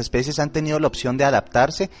difíciles las especies han tenido la opción de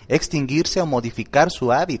adaptarse, extinguirse o modificar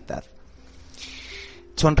su hábitat.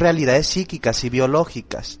 Son realidades psíquicas y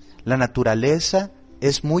biológicas. La naturaleza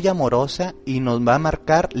es muy amorosa y nos va a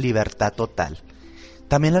marcar libertad total.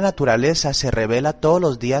 También la naturaleza se revela todos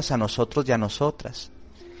los días a nosotros y a nosotras.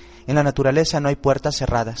 En la naturaleza no hay puertas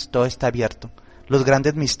cerradas, todo está abierto. Los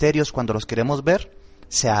grandes misterios, cuando los queremos ver,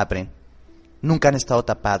 se abren. nunca han estado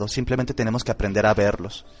tapados, simplemente tenemos que aprender a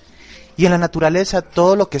verlos. Y en la naturaleza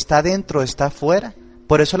todo lo que está adentro está afuera.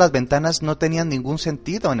 Por eso las ventanas no tenían ningún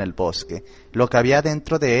sentido en el bosque. Lo que había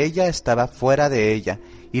dentro de ella estaba fuera de ella,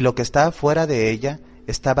 y lo que estaba fuera de ella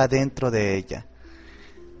estaba dentro de ella.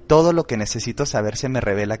 Todo lo que necesito saber se me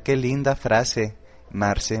revela. Qué linda frase,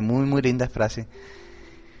 Marce, muy muy linda frase.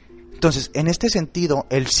 Entonces, en este sentido,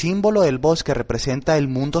 el símbolo del bosque representa el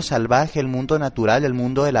mundo salvaje, el mundo natural, el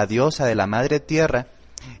mundo de la diosa, de la madre tierra,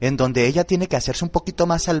 en donde ella tiene que hacerse un poquito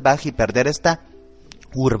más salvaje y perder esta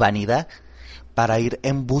urbanidad para ir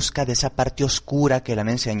en busca de esa parte oscura que le han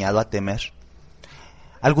enseñado a temer.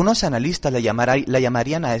 Algunos analistas la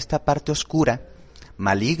llamarían a esta parte oscura,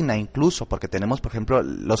 maligna incluso, porque tenemos, por ejemplo,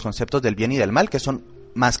 los conceptos del bien y del mal, que son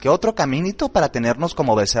más que otro caminito para tenernos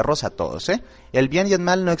como becerros a todos, ¿eh? El bien y el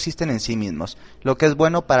mal no existen en sí mismos. Lo que es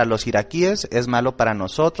bueno para los iraquíes es malo para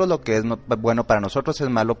nosotros, lo que es bueno para nosotros es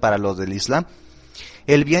malo para los del Islam.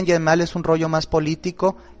 El bien y el mal es un rollo más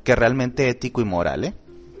político que realmente ético y moral, ¿eh?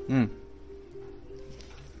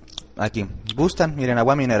 Aquí, gustan, miren,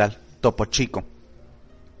 agua mineral, Topo Chico.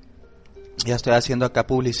 Ya estoy haciendo acá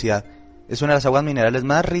publicidad. Es una de las aguas minerales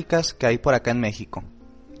más ricas que hay por acá en México.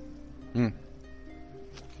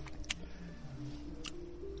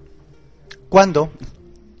 Cuando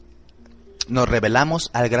nos revelamos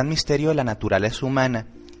al gran misterio de la naturaleza humana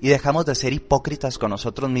y dejamos de ser hipócritas con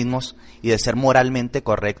nosotros mismos y de ser moralmente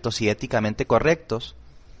correctos y éticamente correctos,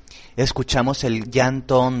 escuchamos el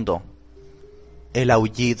llanto hondo, el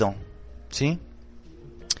aullido, ¿sí?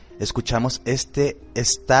 Escuchamos este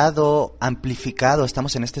estado amplificado,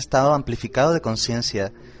 estamos en este estado amplificado de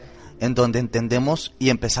conciencia, en donde entendemos y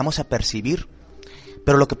empezamos a percibir,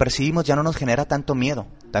 pero lo que percibimos ya no nos genera tanto miedo,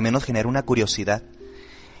 también nos genera una curiosidad.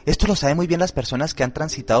 Esto lo saben muy bien las personas que han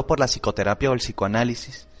transitado por la psicoterapia o el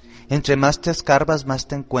psicoanálisis. Entre más te escarbas, más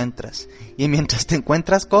te encuentras, y mientras te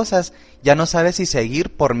encuentras cosas, ya no sabes si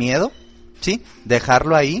seguir por miedo, ¿sí?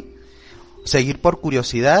 Dejarlo ahí, seguir por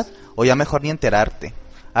curiosidad, o ya mejor ni enterarte.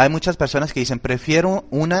 Hay muchas personas que dicen, prefiero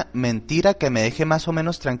una mentira que me deje más o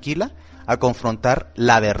menos tranquila a confrontar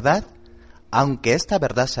la verdad, aunque esta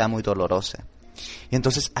verdad sea muy dolorosa. Y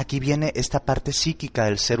entonces aquí viene esta parte psíquica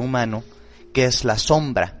del ser humano, que es la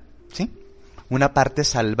sombra, ¿sí? Una parte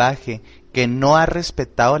salvaje que no ha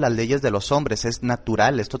respetado las leyes de los hombres, es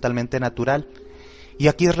natural, es totalmente natural. Y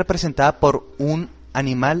aquí es representada por un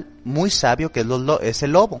animal muy sabio que es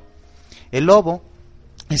el lobo. El lobo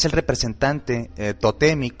es el representante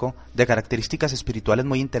totémico de características espirituales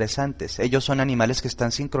muy interesantes. Ellos son animales que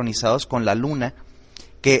están sincronizados con la luna,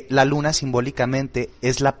 que la luna simbólicamente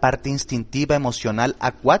es la parte instintiva, emocional,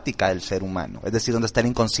 acuática del ser humano, es decir, donde está el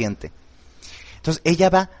inconsciente. Entonces ella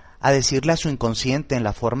va a decirle a su inconsciente en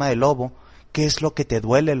la forma de lobo, ¿qué es lo que te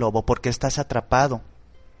duele, lobo? ¿Por qué estás atrapado?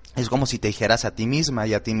 Es como si te dijeras a ti misma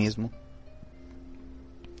y a ti mismo,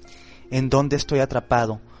 ¿en dónde estoy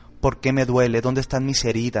atrapado? ¿Por qué me duele? ¿Dónde están mis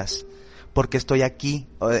heridas? ¿Por qué estoy aquí,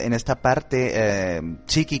 en esta parte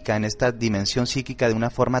psíquica, en esta dimensión psíquica de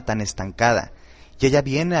una forma tan estancada? Y ella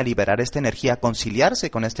viene a liberar esta energía, a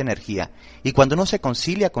conciliarse con esta energía. Y cuando uno se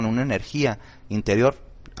concilia con una energía interior,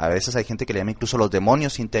 a veces hay gente que le llama incluso los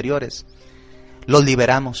demonios interiores, los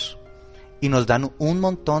liberamos y nos dan un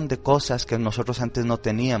montón de cosas que nosotros antes no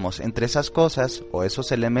teníamos. Entre esas cosas o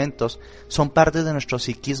esos elementos son partes de nuestro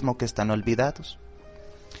psiquismo que están olvidados.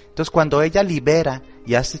 Entonces cuando ella libera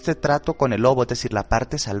y hace este trato con el lobo, es decir, la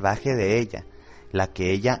parte salvaje de ella, la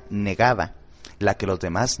que ella negaba, la que los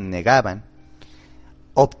demás negaban,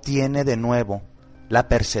 obtiene de nuevo la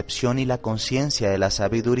percepción y la conciencia de la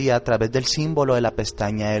sabiduría a través del símbolo de la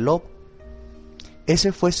pestaña del lobo.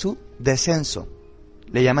 Ese fue su descenso.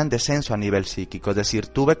 Le llaman descenso a nivel psíquico, es decir,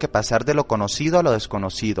 tuve que pasar de lo conocido a lo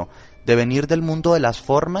desconocido, de venir del mundo de las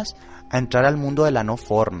formas a entrar al mundo de la no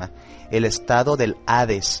forma, el estado del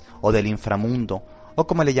Hades o del inframundo, o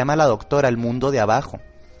como le llama la doctora, el mundo de abajo,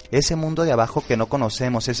 ese mundo de abajo que no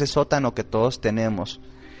conocemos, ese sótano que todos tenemos.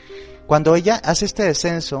 Cuando ella hace este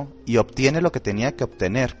descenso y obtiene lo que tenía que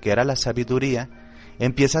obtener, que era la sabiduría,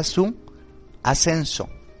 empieza su ascenso.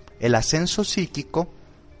 El ascenso psíquico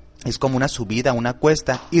es como una subida, una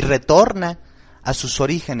cuesta, y retorna a sus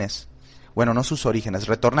orígenes. Bueno, no sus orígenes,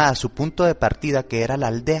 retorna a su punto de partida, que era la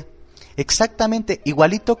aldea. Exactamente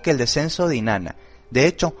igualito que el descenso de Inanna. De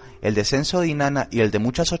hecho, el descenso de Inanna y el de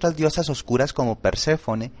muchas otras diosas oscuras como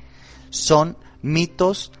Perséfone son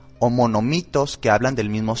mitos o monomitos que hablan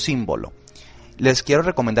del mismo símbolo. Les quiero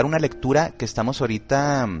recomendar una lectura que estamos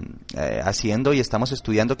ahorita haciendo y estamos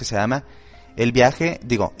estudiando, que se llama El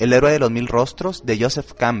héroe de los 1000 rostros, de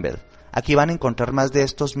Joseph Campbell. Aquí van a encontrar más de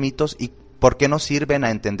estos mitos y ¿Por qué nos sirven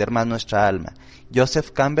a entender más nuestra alma? Joseph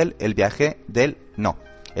Campbell, el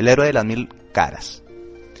héroe de las 1000 caras.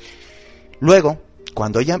 Luego,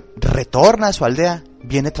 cuando ella retorna a su aldea,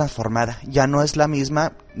 viene transformada. Ya no es la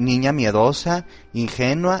misma niña miedosa,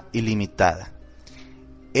 ingenua y limitada.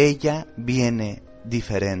 Ella viene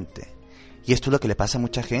diferente. Y esto es lo que le pasa a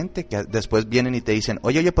mucha gente, que después vienen y te dicen,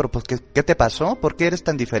 oye, pero pues, ¿qué te pasó? ¿Por qué eres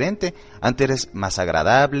tan diferente? Antes eres más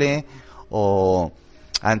agradable, o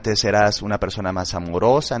antes eras una persona más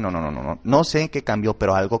amorosa. No sé qué cambió,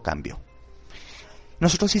 pero algo cambió.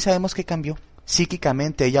 Nosotros sí sabemos qué cambió.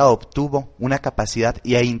 Psíquicamente ella obtuvo una capacidad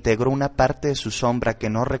y integró una parte de su sombra que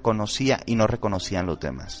no reconocía y no reconocían los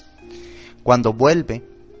demás. Cuando vuelve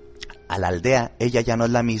a la aldea, ella ya no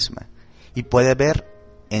es la misma y puede ver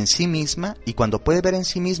en sí misma, y cuando puede ver en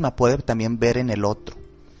sí misma puede también ver en el otro.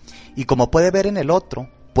 Y como puede ver en el otro,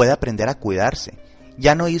 puede aprender a cuidarse.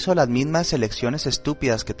 Ya no hizo las mismas elecciones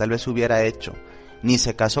estúpidas que tal vez hubiera hecho, ni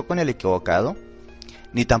se casó con el equivocado,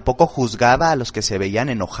 ni tampoco juzgaba a los que se veían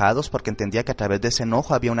enojados porque entendía que a través de ese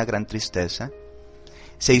enojo había una gran tristeza.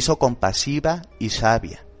 Se hizo compasiva y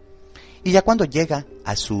sabia. Y ya cuando llega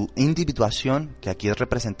a su individuación, que aquí es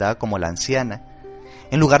representada como la anciana,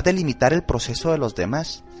 en lugar de limitar el proceso de los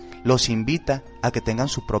demás, los invita a que tengan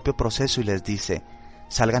su propio proceso y les dice,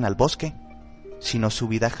 salgan al bosque, si no su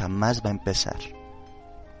vida jamás va a empezar.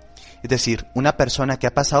 Es decir, una persona que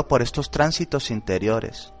ha pasado por estos tránsitos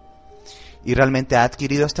interiores y realmente ha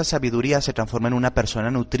adquirido esta sabiduría se transforma en una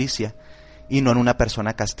persona nutricia y no en una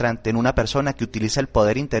persona castrante, en una persona que utiliza el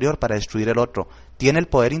poder interior para destruir el otro. Tiene el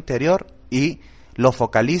poder interior y lo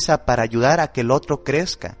focaliza para ayudar a que el otro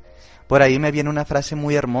crezca. Por ahí me viene una frase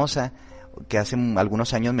muy hermosa que hace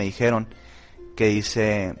algunos años me dijeron, que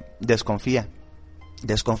dice, desconfía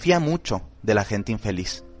mucho de la gente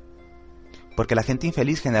infeliz, porque la gente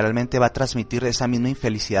infeliz generalmente va a transmitir esa misma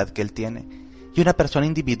infelicidad que él tiene. Y una persona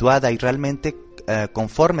individuada y realmente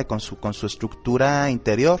conforme con su estructura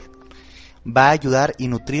interior va a ayudar y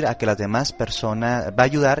nutrir a que las demás personas, va a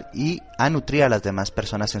ayudar y a nutrir a las demás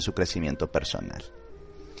personas en su crecimiento personal.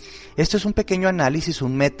 Esto es un pequeño análisis,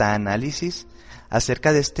 un metaanálisis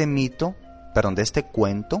acerca de de este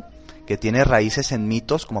cuento que tiene raíces en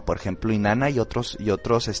mitos como por ejemplo Inanna y otros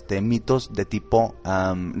mitos de tipo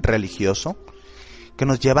religioso que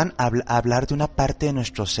nos llevan a hablar de una parte de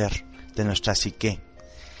nuestro ser, de nuestra psique.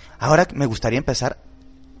 Ahora me gustaría empezar,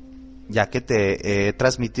 ya que te he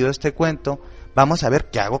transmitido este cuento, vamos a ver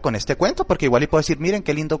qué hago con este cuento, porque igual y puedo decir, miren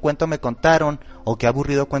qué lindo cuento me contaron, o qué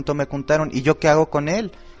aburrido cuento me contaron, y yo qué hago con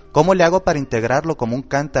él, cómo le hago para integrarlo como un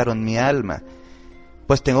cántaro en mi alma.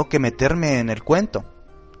 Pues tengo que meterme en el cuento.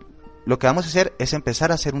 Lo que vamos a hacer es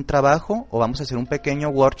empezar a hacer un trabajo, o vamos a hacer un pequeño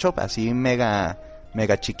workshop, así mega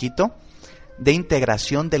chiquito, de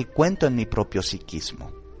integración del cuento en mi propio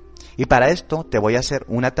psiquismo. Y para esto te voy a hacer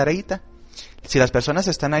una tareita. Si las personas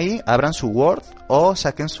están ahí, abran su Word o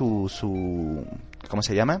saquen su ¿cómo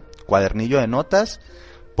se llama? Cuadernillo de notas,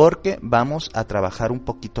 porque vamos a trabajar un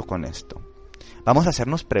poquito con esto. Vamos a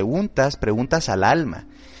hacernos preguntas al alma.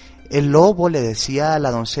 El lobo le decía a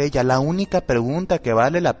la doncella, la única pregunta que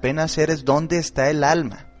vale la pena hacer es ¿dónde está el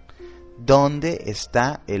alma? ¿Dónde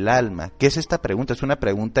está el alma? ¿Qué es esta pregunta? Es una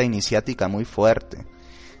pregunta iniciática muy fuerte.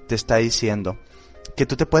 Te está diciendo que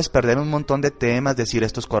tú te puedes perder un montón de temas, decir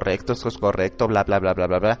esto es correcto, bla, bla, bla, bla,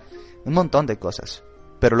 bla, bla, un montón de cosas.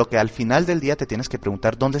 Pero lo que al final del día te tienes que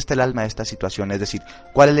preguntar, ¿dónde está el alma de esta situación? Es decir,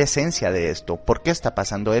 ¿cuál es la esencia de esto? ¿Por qué está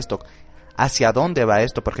pasando esto? ¿Hacia dónde va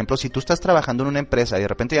esto? Por ejemplo, si tú estás trabajando en una empresa y de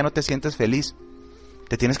repente ya no te sientes feliz,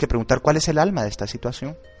 te tienes que preguntar, ¿cuál es el alma de esta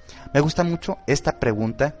situación? Me gusta mucho esta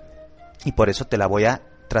pregunta y por eso te la voy a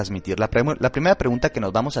transmitir. La primera pregunta que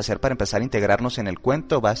nos vamos a hacer para empezar a integrarnos en el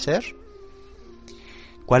cuento va a ser,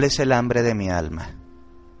 ¿cuál es el hambre de mi alma?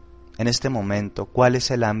 En este momento, ¿cuál es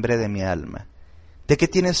el hambre de mi alma? ¿De qué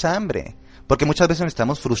tienes hambre? Porque muchas veces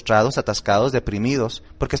estamos frustrados, atascados, deprimidos,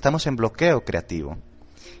 porque estamos en bloqueo creativo.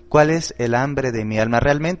 ¿Cuál es el hambre de mi alma?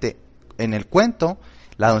 Realmente, en el cuento,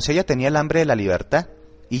 la doncella tenía el hambre de la libertad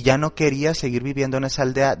y ya no quería seguir viviendo en esa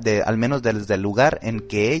aldea, al menos desde el lugar en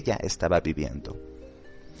que ella estaba viviendo.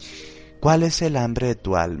 ¿Cuál es el hambre de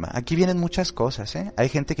tu alma? Aquí vienen muchas cosas, ¿eh? Hay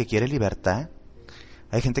gente que quiere libertad,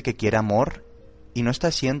 hay gente que quiere amor y no está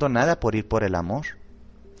haciendo nada por ir por el amor.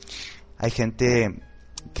 Hay gente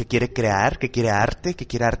que quiere crear, que quiere arte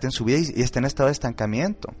en su vida y está en estado de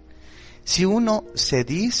estancamiento. Si uno se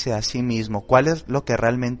dice a sí mismo cuál es lo que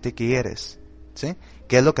realmente quieres, ¿sí?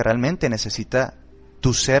 ¿Qué es lo que realmente necesita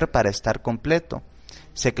tu ser para estar completo?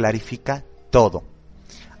 Se clarifica todo.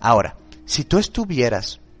 Ahora, si tú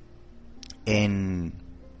estuvieras en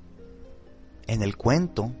el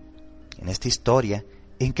cuento, en esta historia,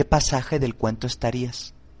 ¿en qué pasaje del cuento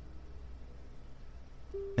estarías?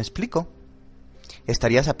 ¿Me explico?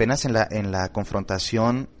 Estarías apenas en la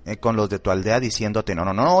confrontación con los de tu aldea diciéndote,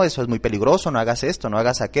 no, eso es muy peligroso, no hagas esto, no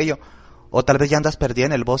hagas aquello. O tal vez ya andas perdida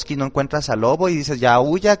en el bosque y no encuentras al lobo y dices, ya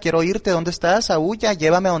aúlla, quiero irte, ¿dónde estás? Aúlla,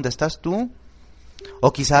 llévame a donde estás tú.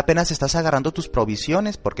 O quizá apenas estás agarrando tus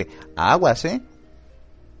provisiones, porque aguas,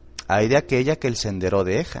 hay de aquella que el sendero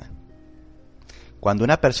deja. Cuando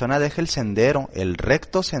una persona deja el sendero, el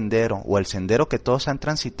recto sendero o el sendero que todos han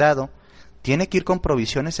transitado, tiene que ir con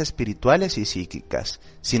provisiones espirituales y psíquicas.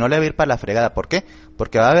 Si no, le va a ir para la fregada. ¿Por qué?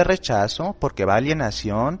 Porque va a haber rechazo, porque va a haber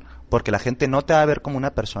alienación, porque la gente no te va a ver como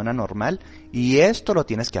una persona normal, y esto lo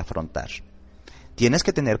tienes que afrontar. Tienes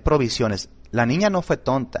que tener provisiones. La niña no fue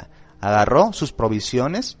tonta, agarró sus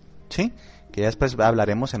provisiones, ¿sí? Que ya después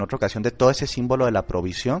hablaremos en otra ocasión de todo ese símbolo de la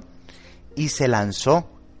provisión, y se lanzó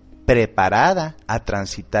preparada a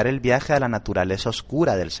transitar el viaje a la naturaleza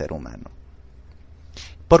oscura del ser humano.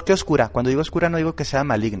 ¿Por qué oscura? Cuando digo oscura no digo que sea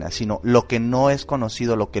maligna, sino lo que no es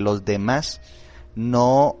conocido, lo que los demás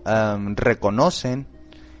no reconocen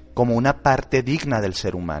como una parte digna del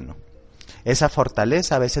ser humano. Esa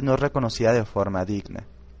fortaleza a veces no es reconocida de forma digna.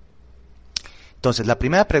 Entonces, la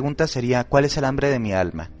primera pregunta sería, ¿cuál es el hambre de mi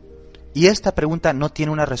alma? Y esta pregunta no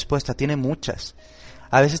tiene una respuesta, tiene muchas.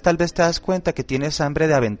 A veces tal vez te das cuenta que tienes hambre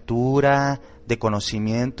de aventura, de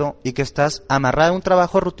conocimiento, y que estás amarrado a un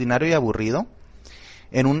trabajo rutinario y aburrido,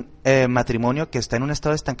 en un matrimonio que está en un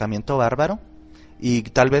estado de estancamiento bárbaro, y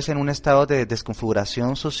tal vez en un estado de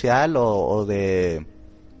desconfiguración social o de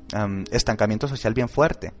estancamiento social bien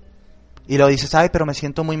fuerte. Y luego dices, ay, pero me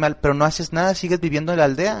siento muy mal, pero no haces nada, sigues viviendo en la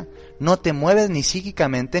aldea, no te mueves ni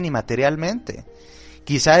psíquicamente ni materialmente.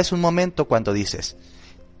 Quizá es un momento cuando dices,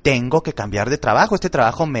 tengo que cambiar de trabajo, este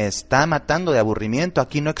trabajo me está matando de aburrimiento,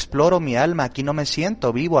 aquí no exploro mi alma, aquí no me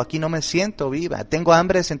siento vivo, aquí no me siento viva, tengo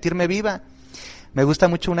hambre de sentirme viva. Me gusta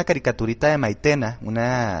mucho una caricaturita de Maitena,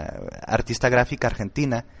 una artista gráfica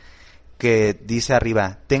argentina, que dice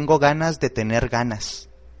arriba, tengo ganas de tener ganas.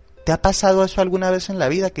 ¿Te ha pasado eso alguna vez en la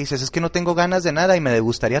vida? Que dices, es que no tengo ganas de nada y me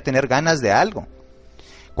gustaría tener ganas de algo.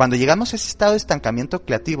 Cuando llegamos a ese estado de estancamiento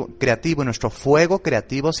creativo y nuestro fuego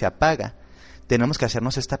creativo se apaga, tenemos que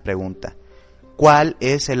hacernos esta pregunta. ¿Cuál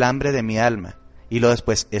es el hambre de mi alma? Y luego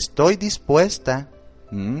después, estoy dispuesta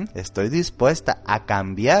a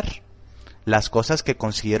cambiar las cosas que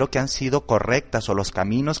considero que han sido correctas o los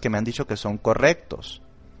caminos que me han dicho que son correctos.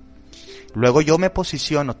 Luego yo me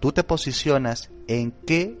posiciono, tú te posicionas, ¿en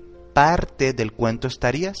qué parte del cuento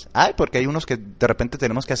estarías? Porque hay unos que de repente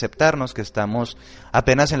tenemos que aceptarnos que estamos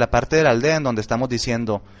apenas en la parte de la aldea en donde estamos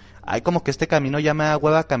diciendo, como que este camino ya me da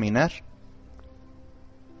hueva caminar.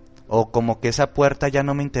 O como que esa puerta ya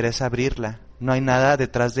no me interesa abrirla, no hay nada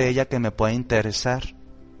detrás de ella que me pueda interesar.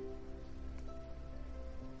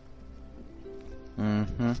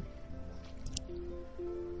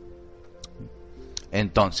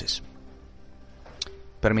 Entonces,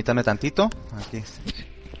 permítame tantito. Aquí.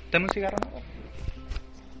 ¿Tengo un cigarro?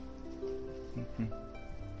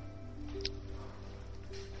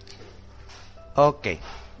 Ok.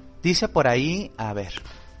 Dice por ahí, a ver.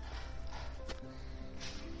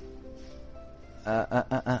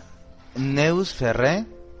 Neus Ferré,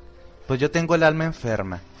 pues yo tengo el alma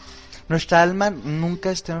enferma. Nuestra alma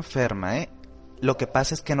nunca está enferma, Lo que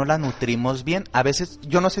pasa es que no la nutrimos bien. A veces,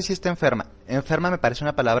 yo no sé si está enferma. Enferma me parece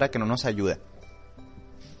una palabra que no nos ayuda.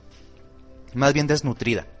 Más bien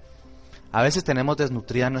desnutrida. A veces tenemos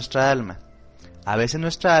desnutrida nuestra alma. A veces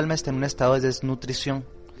nuestra alma está en un estado de desnutrición.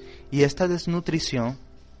 Y esta desnutrición,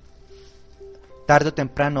 tarde o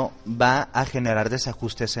temprano, va a generar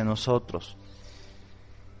desajustes en nosotros.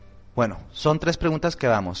 Bueno, son 3 preguntas que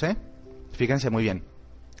vamos, Fíjense muy bien.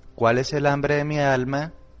 ¿Cuál es el hambre de mi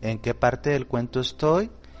alma? ¿En qué parte del cuento estoy?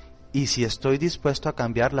 Y si estoy dispuesto a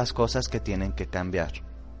cambiar las cosas que tienen que cambiar.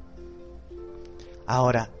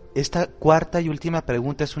 Ahora, esta cuarta y última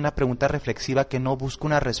pregunta es una pregunta reflexiva que no busca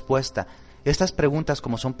una respuesta. Estas preguntas,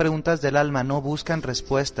 como son preguntas del alma, no buscan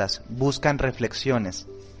respuestas, buscan reflexiones.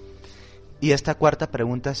 Y esta cuarta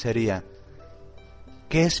pregunta sería,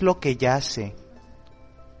 ¿qué es lo que yace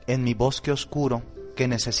en mi bosque oscuro que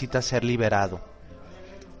necesita ser liberado?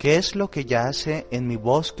 ¿Qué es lo que yace en mi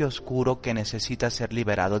bosque oscuro que necesita ser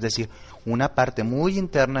liberado? Es decir, una parte muy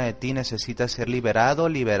interna de ti necesita ser liberado,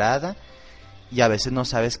 liberada, y a veces no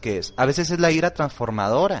sabes qué es. A veces es la ira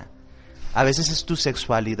transformadora. A veces es tu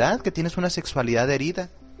sexualidad, que tienes una sexualidad herida.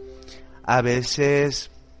 A veces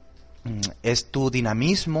es tu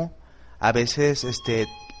dinamismo. A veces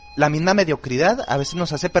la misma mediocridad a veces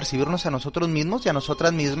nos hace percibirnos a nosotros mismos y a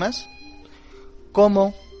nosotras mismas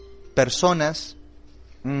como personas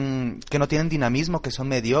que no tienen dinamismo, que son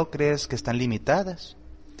mediocres, que están limitadas.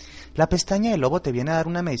 La pestaña del lobo te viene a dar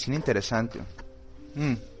una medicina interesante.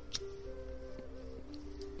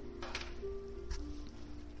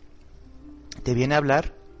 Te viene a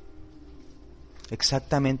hablar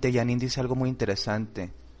exactamente, Janine dice algo muy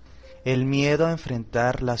interesante. El miedo a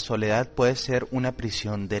enfrentar la soledad puede ser una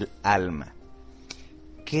prisión del alma.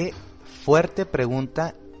 Qué fuerte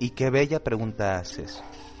pregunta y qué bella pregunta haces.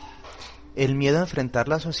 El miedo a enfrentar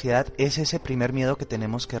la sociedad es ese primer miedo que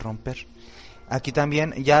tenemos que romper. Aquí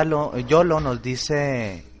también Yolo nos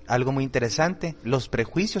dice algo muy interesante, los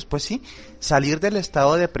prejuicios, pues sí, salir del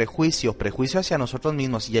estado de prejuicio hacia nosotros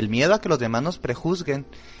mismos y el miedo a que los demás nos prejuzguen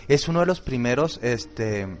es uno de los primeros,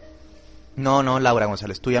 No, Laura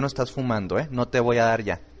González, tú ya no estás fumando, no te voy a dar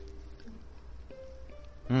ya.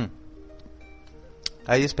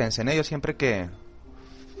 Ahí dispensen, yo siempre que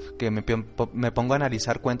me pongo a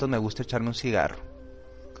analizar cuentos me gusta echarme un cigarro.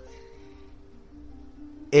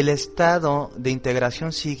 El estado de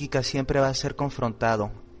integración psíquica siempre va a ser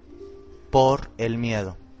confrontado por el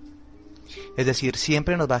miedo. Es decir,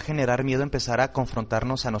 siempre nos va a generar miedo empezar a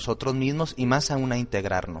confrontarnos a nosotros mismos y más aún a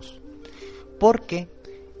integrarnos. Porque,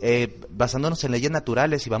 basándonos en leyes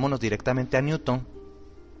naturales y vámonos directamente a Newton,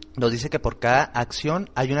 nos dice que por cada acción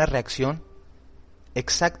hay una reacción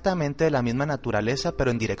exactamente de la misma naturaleza,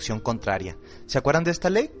 pero en dirección contraria. ¿Se acuerdan de esta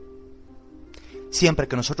ley? Siempre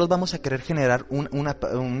que nosotros vamos a querer generar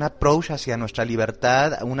un approach hacia nuestra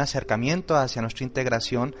libertad, un acercamiento hacia nuestra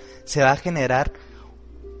integración, se va a generar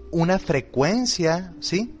una frecuencia,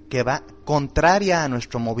 ¿sí?, que va contraria a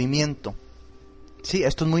nuestro movimiento. Sí,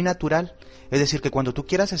 esto es muy natural. Es decir, que cuando tú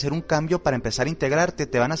quieras hacer un cambio para empezar a integrarte,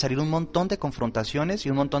 te van a salir un montón de confrontaciones y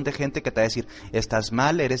un montón de gente que te va a decir, estás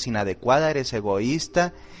mal, eres inadecuada, eres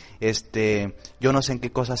egoísta, yo no sé en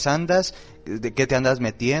qué cosas andas, de qué te andas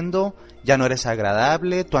metiendo, ya no eres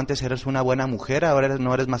agradable, tú antes eres una buena mujer, ahora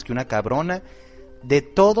no eres más que una cabrona. De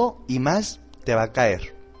todo y más te va a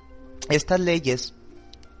caer. Estas leyes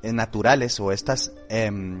naturales o estas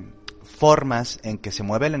formas en que se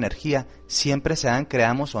mueve la energía siempre se dan,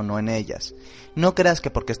 creamos o no en ellas. No creas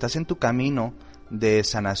que porque estás en tu camino de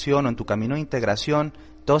sanación o en tu camino de integración,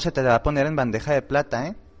 todo se te va a poner en bandeja de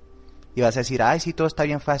plata, y vas a decir, ay, sí, todo está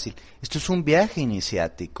bien fácil. Esto es un viaje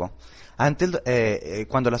iniciático. Antes,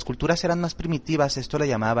 cuando las culturas eran más primitivas, esto le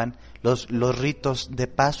llamaban los ritos de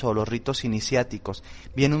paso o los ritos iniciáticos.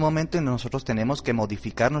 Viene un momento en que nosotros tenemos que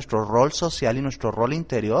modificar nuestro rol social y nuestro rol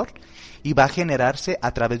interior, y va a generarse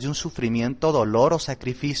a través de un sufrimiento, dolor o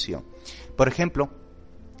sacrificio. Por ejemplo,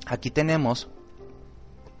 aquí tenemos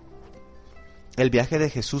el viaje de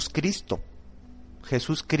Jesús Cristo.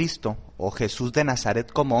 Jesús Cristo o Jesús de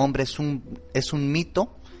Nazaret como hombre es un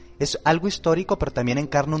mito, es algo histórico, pero también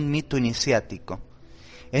encarna un mito iniciático.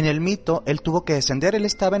 En el mito, él tuvo que descender, él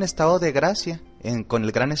estaba en estado de gracia, con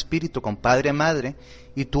el gran espíritu, con Padre, Madre,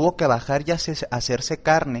 y tuvo que bajar y hacerse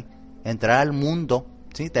carne, entrar al mundo,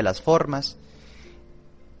 ¿sí?, de las formas,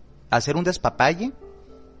 hacer un despapalle.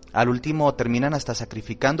 Al último terminan hasta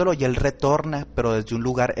sacrificándolo y él retorna, pero desde un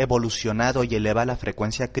lugar evolucionado, y eleva la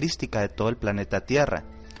frecuencia crística de todo el planeta Tierra,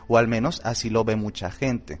 o al menos así lo ve mucha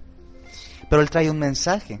gente. Pero él trae un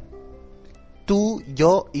mensaje. Tú,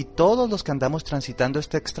 yo y todos los que andamos transitando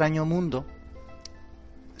este extraño mundo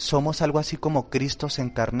somos algo así como Cristos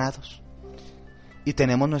encarnados, y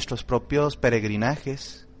tenemos nuestros propios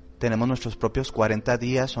peregrinajes, tenemos nuestros propios 40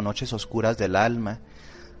 días o noches oscuras del alma,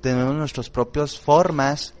 tenemos nuestras propias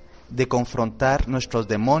formas de confrontar nuestros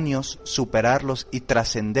demonios, superarlos y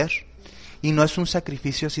trascender. Y no es un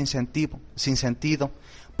sacrificio sin sentido,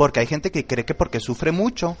 porque hay gente que cree que porque sufre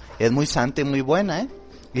mucho es muy santa y muy buena,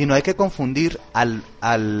 y no hay que confundir al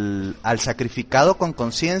sacrificado con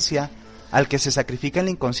conciencia, al que se sacrifica en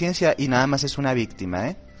la inconsciencia y nada más es una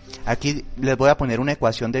víctima. Aquí les voy a poner una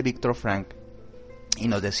ecuación de Viktor Frankl, y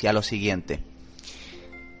nos decía lo siguiente: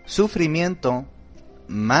 sufrimiento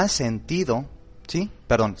más sentido,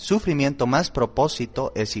 sufrimiento más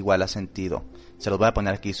propósito es igual a sentido. Se los voy a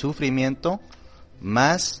poner aquí: sufrimiento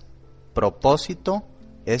más propósito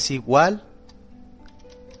es igual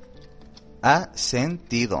a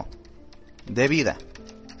sentido de vida.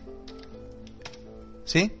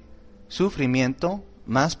 ¿Sí? Sufrimiento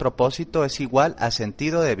más propósito es igual a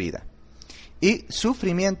sentido de vida. Y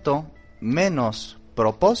sufrimiento menos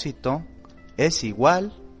propósito es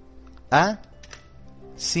igual a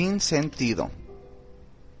sin sentido.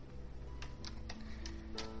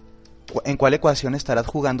 ¿En cuál ecuación estarás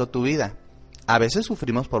jugando tu vida? A veces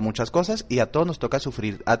sufrimos por muchas cosas y a todos nos toca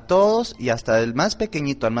sufrir. A todos, y hasta del más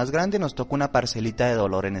pequeñito al más grande, nos toca una parcelita de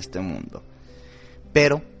dolor en este mundo.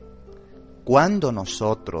 Pero cuando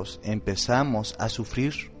nosotros empezamos a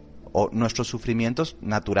sufrir, o nuestros sufrimientos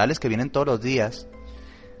naturales que vienen todos los días,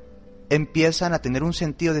 empiezan a tener un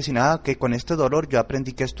sentido de decir, que con este dolor yo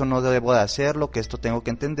aprendí que esto no debo de hacerlo, que esto tengo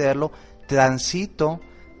que entenderlo, transito,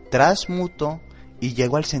 transmuto y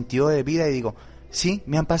llego al sentido de vida y digo, sí,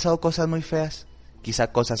 me han pasado cosas muy feas,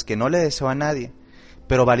 quizá cosas que no le deseo a nadie,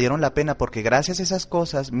 pero valieron la pena porque gracias a esas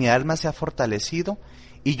cosas mi alma se ha fortalecido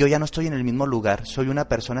y yo ya no estoy en el mismo lugar. Soy una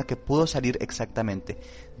persona que pudo salir exactamente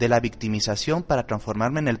de la victimización para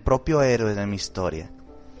transformarme en el propio héroe de mi historia.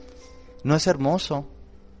 ¿No es hermoso?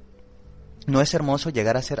 ¿No es hermoso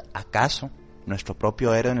llegar a ser acaso nuestro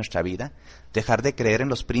propio héroe de nuestra vida? Dejar de creer en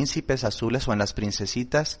los príncipes azules o en las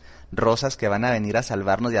princesitas rosas que van a venir a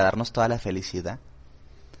salvarnos y a darnos toda la felicidad.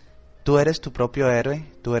 Tú eres tu propio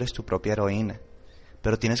héroe, tú eres tu propia heroína,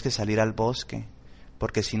 pero tienes que salir al bosque,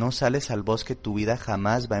 porque si no sales al bosque tu vida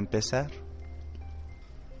jamás va a empezar.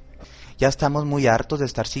 Ya estamos muy hartos de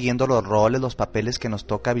estar siguiendo los roles, los papeles que nos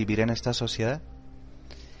toca vivir en esta sociedad.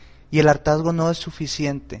 Y el hartazgo no es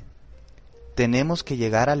suficiente. Tenemos que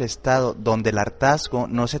llegar al estado donde el hartazgo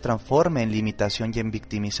no se transforme en limitación y en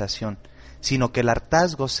victimización, sino que el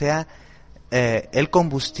hartazgo sea el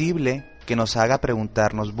combustible que nos haga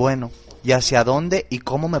preguntarnos, bueno, ¿y hacia dónde y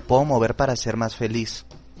cómo me puedo mover para ser más feliz?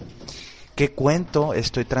 ¿Qué cuento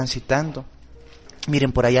estoy transitando?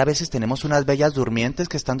 Miren, por ahí a veces tenemos unas bellas durmientes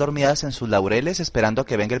que están dormidas en sus laureles esperando a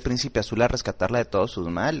que venga el príncipe azul a rescatarla de todos sus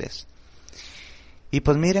males. Y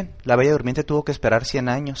pues miren, la bella durmiente tuvo que esperar 100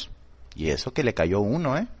 años. Y eso que le cayó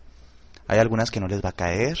uno, Hay algunas que no les va a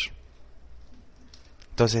caer.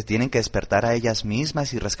 Entonces tienen que despertar a ellas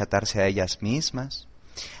mismas y rescatarse a ellas mismas.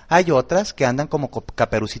 Hay otras que andan como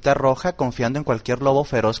Caperucita Roja confiando en cualquier lobo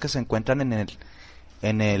feroz que se encuentran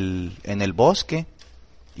en el bosque.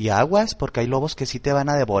 Y aguas, porque hay lobos que sí te van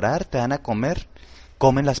a devorar, te van a comer.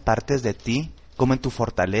 Comen las partes de ti, comen tu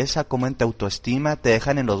fortaleza, comen tu autoestima, te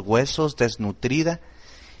dejan en los huesos, desnutrida.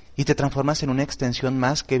 Y te transformas en una extensión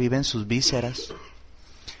más que vive en sus vísceras.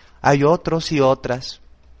 Hay otros y otras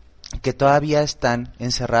que todavía están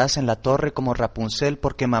encerradas en la torre como Rapunzel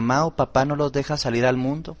porque mamá o papá no los deja salir al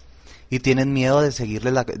mundo y tienen miedo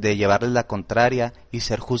de llevarles la contraria y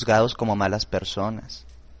ser juzgados como malas personas.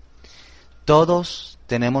 Todos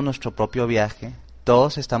tenemos nuestro propio viaje,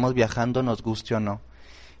 todos estamos viajando nos guste o no,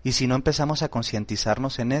 y si no empezamos a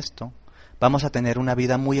concientizarnos en esto, vamos a tener una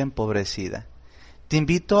vida muy empobrecida. Te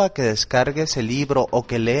invito a que descargues el libro o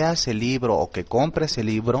que leas el libro o que compres el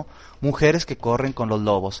libro Mujeres que corren con los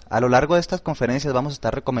lobos. A lo largo de estas conferencias vamos a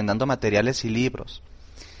estar recomendando materiales y libros.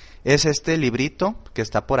 Es este librito que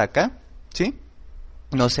está por acá, ¿sí?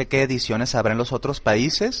 No sé qué ediciones habrá en los otros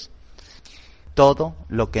países. Todo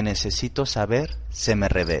lo que necesito saber se me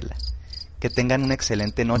revela. Que tengan una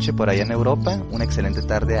excelente noche por allá en Europa, una excelente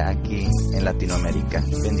tarde aquí en Latinoamérica.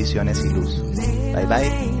 Bendiciones y luz. Bye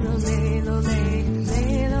bye.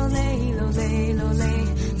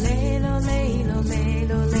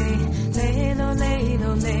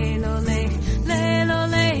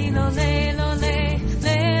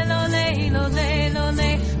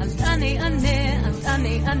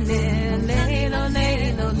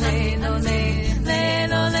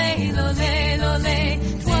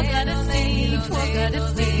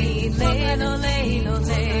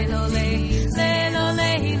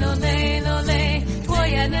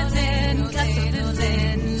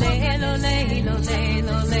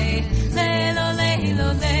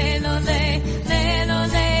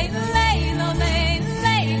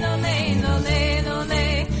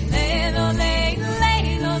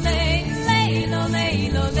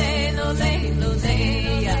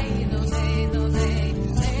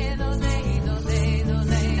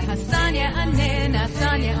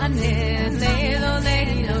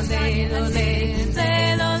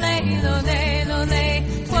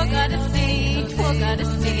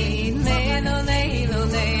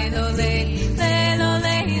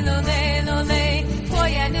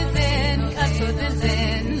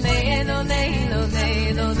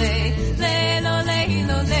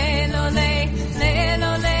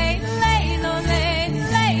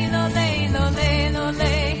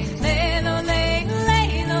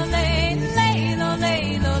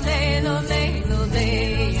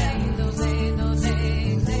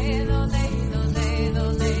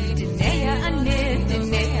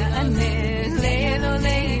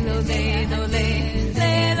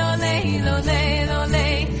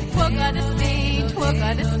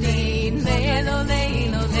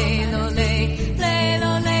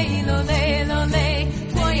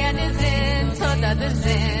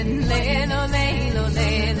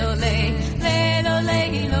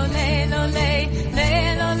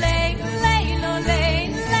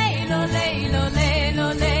 Lay,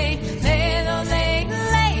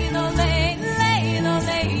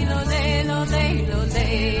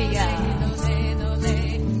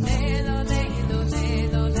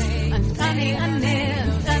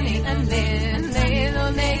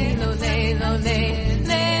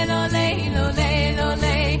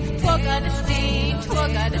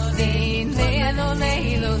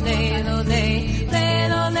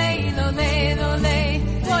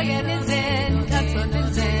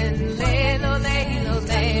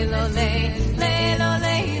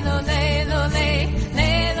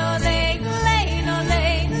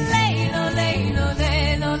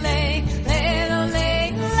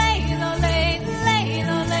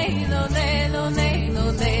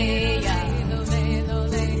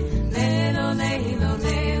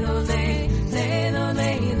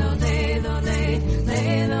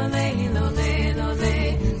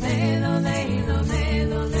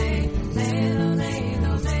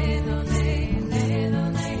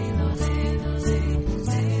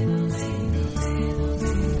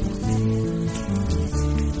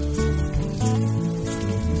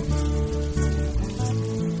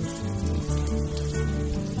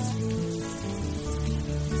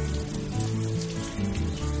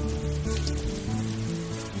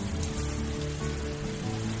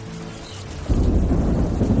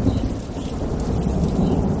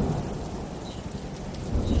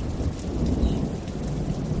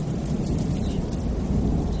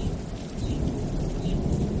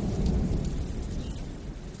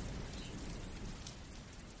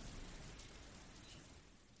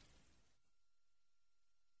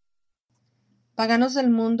 Paganos del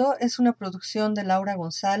Mundo es una producción de Laura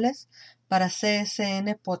González para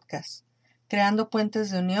CSN Podcast, creando puentes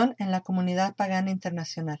de unión en la comunidad pagana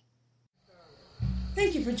internacional.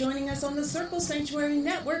 Thank you for joining us on the Circle Sanctuary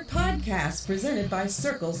Network podcast, presented by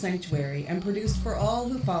Circle Sanctuary and produced for all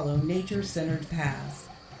who follow nature-centered paths.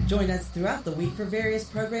 Join us throughout the week for various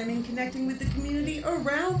programming connecting with the community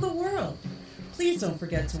around the world. Please don't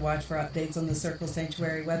forget to watch for updates on the Circle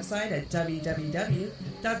Sanctuary website at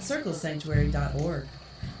www.circlesanctuary.org.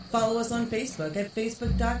 Follow us on Facebook at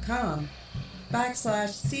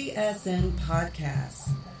facebook.com/CSN Podcasts.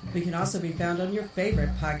 We can also be found on your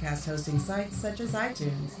favorite podcast hosting sites such as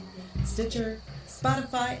iTunes, Stitcher,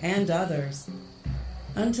 Spotify, and others.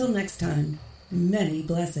 Until next time, many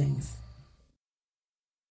blessings.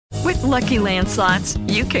 With Lucky Land Slots,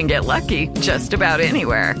 you can get lucky just about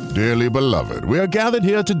anywhere. Dearly beloved, we are gathered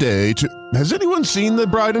here today to... Has anyone seen the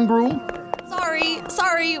bride and groom?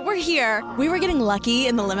 Sorry, we're here. We were getting lucky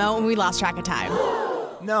in the limo and we lost track of time.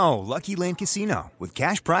 No, Lucky Land Casino, with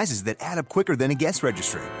cash prizes that add up quicker than a guest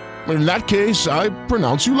registry. In that case, I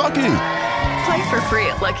pronounce you lucky. Play for free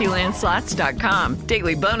at LuckyLandSlots.com.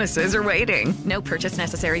 Daily bonuses are waiting. No purchase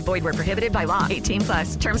necessary. Void where prohibited by law.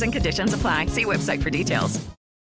 18+. Terms and conditions apply. See website for details.